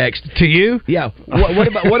a text to you. Yeah. What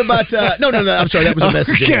about? No. I'm sorry. That was a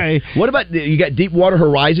message. Okay. What about you got Deepwater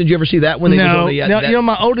Horizon? Did you ever see that one? No.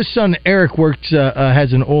 My oldest son Eric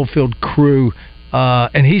has an oil field crew.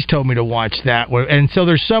 And he's told me to watch that one. And so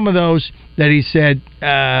there's some of those that he said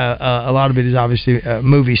a lot of it is obviously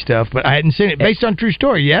movie stuff, but I hadn't seen it. Based on true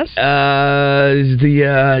story, yes?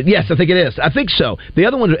 Yes, I think it is. I think so. The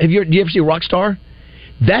other one, do you ever see Rockstar?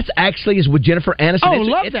 That's actually is with Jennifer Aniston. Oh,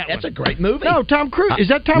 love that one. That's a great movie. No, Tom Cruise. Is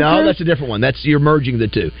that Tom Cruise? No, that's a different one. You're merging the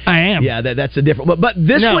two. I am. Yeah, that's a different one. But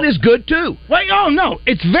this one is good, too. Wait, no.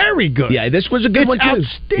 It's very good. Yeah, this was a good one, too.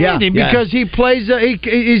 Outstanding, because he plays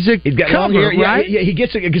he's got long hair, right? Yeah, he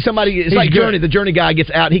gets somebody. It's like Journey. The Journey guy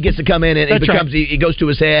gets out. He gets to come in and he goes to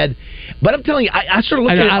his head. But I'm telling you, I sort of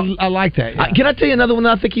look at it. I like that. Yeah. Can I tell you another one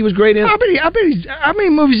that I think he was great in? I bet he's. How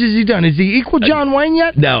many movies has he done? Is he equal John Wayne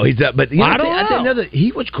yet? No, he's not. But I don't know.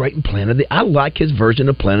 He was great in Planet of the. I like his version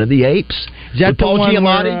of Planet of the Apes. Is that Paul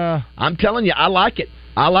Giamatti? Where, I'm telling you, I like it.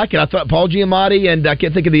 I thought Paul Giamatti and I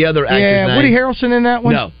can't think of the other actor's name. Woody Harrelson in that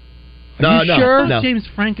one? No. Are you sure? I thought James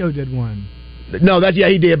Franco did one. No,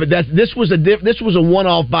 he did, but this was a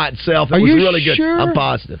one-off by itself. It was really good. Sure? I'm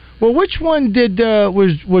positive. Well, which one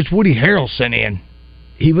was Woody Harrelson in?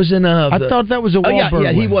 He was in. I thought that was a Wahlberg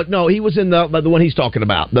yeah, he was. No, he was in the one he's talking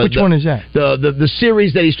about. Which one is that? The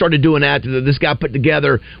series that he started doing after this guy put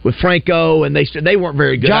together with Franco, and they weren't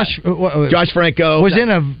very good. Josh Franco was in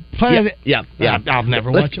a Planet. Yeah. I've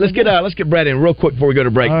never watched. Let's get Brad in real quick before we go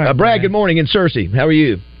to break. Right, Brad, good morning in Searcy. How are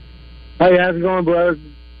you? Hey, how's it going, brother?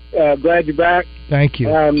 Glad you're back. Thank you.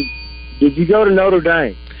 Did you go to Notre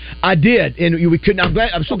Dame? I did, and we couldn't.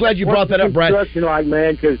 I'm so glad you brought that up, Brad. Construction like,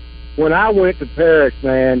 man, because when I went to Paris,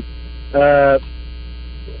 man, of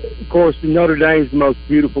course, Notre Dame's the most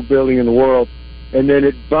beautiful building in the world, and then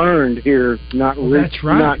it burned here. That's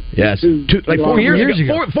right. Yes, 4 years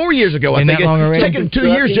ago. 4 years ago, I think. It's taken 2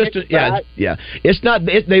 years just to. Yeah. It's not.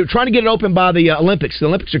 They were trying to get it open by the Olympics. The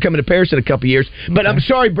Olympics are coming to Paris in a couple of years. But I'm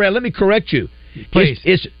sorry, Brad. Let me correct you. Please,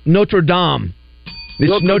 it's Notre Dame.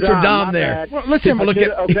 It's Notre Dame there. Well, listen,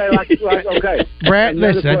 okay. Brad,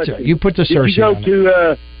 listen. You put the search. You go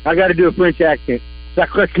to. I got to do a French accent.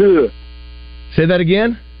 Sacré-Cœur. Say that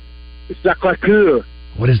again. Sacré-Cœur.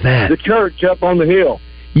 What is that? The church up on the hill.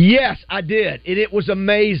 Yes, I did. It was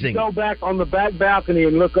amazing. Go back on the back balcony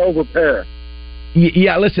and look over Paris.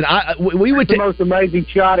 Yeah, listen, we went to the most amazing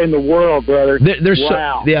shot in the world, brother.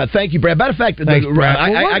 Wow. Thank you, Brad. Matter of fact,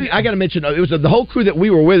 I got to mention it was the whole crew that we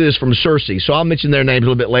were with is from Searcy, so I'll mention their names a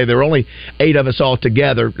little bit later. There were only 8 of us all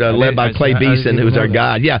together, led by Clay Beeson, who was our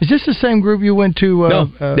guide. Yeah, is this the same group you went to? No,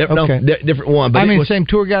 different one. But same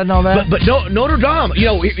tour guide and all that. But Notre Dame,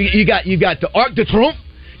 you got the Arc de Triomphe,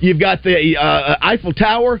 you've got the Eiffel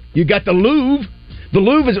Tower, you got the Louvre. The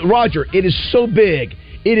Louvre is Roger. It is so big.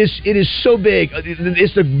 It is so big.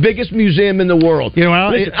 It's the biggest museum in the world.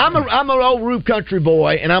 Listen, I'm an old Rube country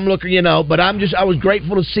boy, and I'm looking, but I was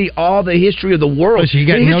grateful to see all the history of the world. So the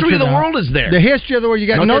history of the world is there. The history of the world. You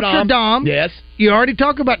got Notre Dame. Yes. You already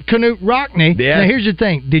talked about Knut Rockne. Yes. Now here's the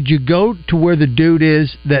thing. Did you go to where the dude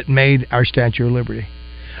is that made our Statue of Liberty?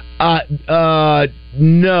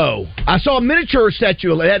 No. I saw a miniature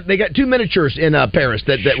statue. They got 2 miniatures in Paris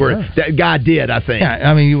that guy did, I think.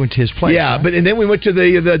 Yeah, you went to his place. Yeah, right? and then we went to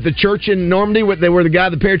the church in Normandy where the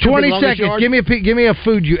guy, the paratrooper. 20 seconds. Yard. Give me a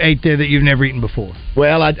food you ate there that you've never eaten before.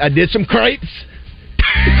 Well, I did some crepes.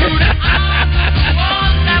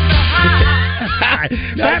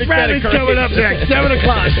 Pat Bradley's coming up next, 7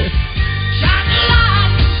 o'clock.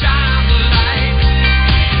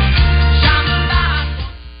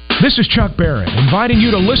 This is Chuck Barrett, inviting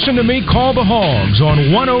you to listen to me call the Hogs on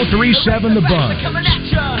 103.7 The Buzz.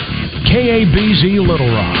 KABZ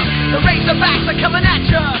Little Rock. The Razorbacks are coming at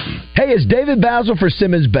you. Hey, it's David Basil for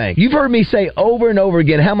Simmons Bank. You've heard me say over and over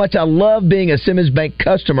again how much I love being a Simmons Bank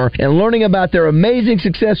customer and learning about their amazing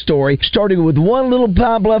success story, starting with one little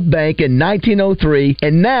Pine Bluff bank in 1903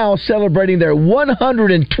 and now celebrating their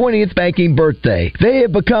 120th banking birthday. They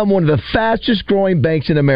have become one of the fastest growing banks in America.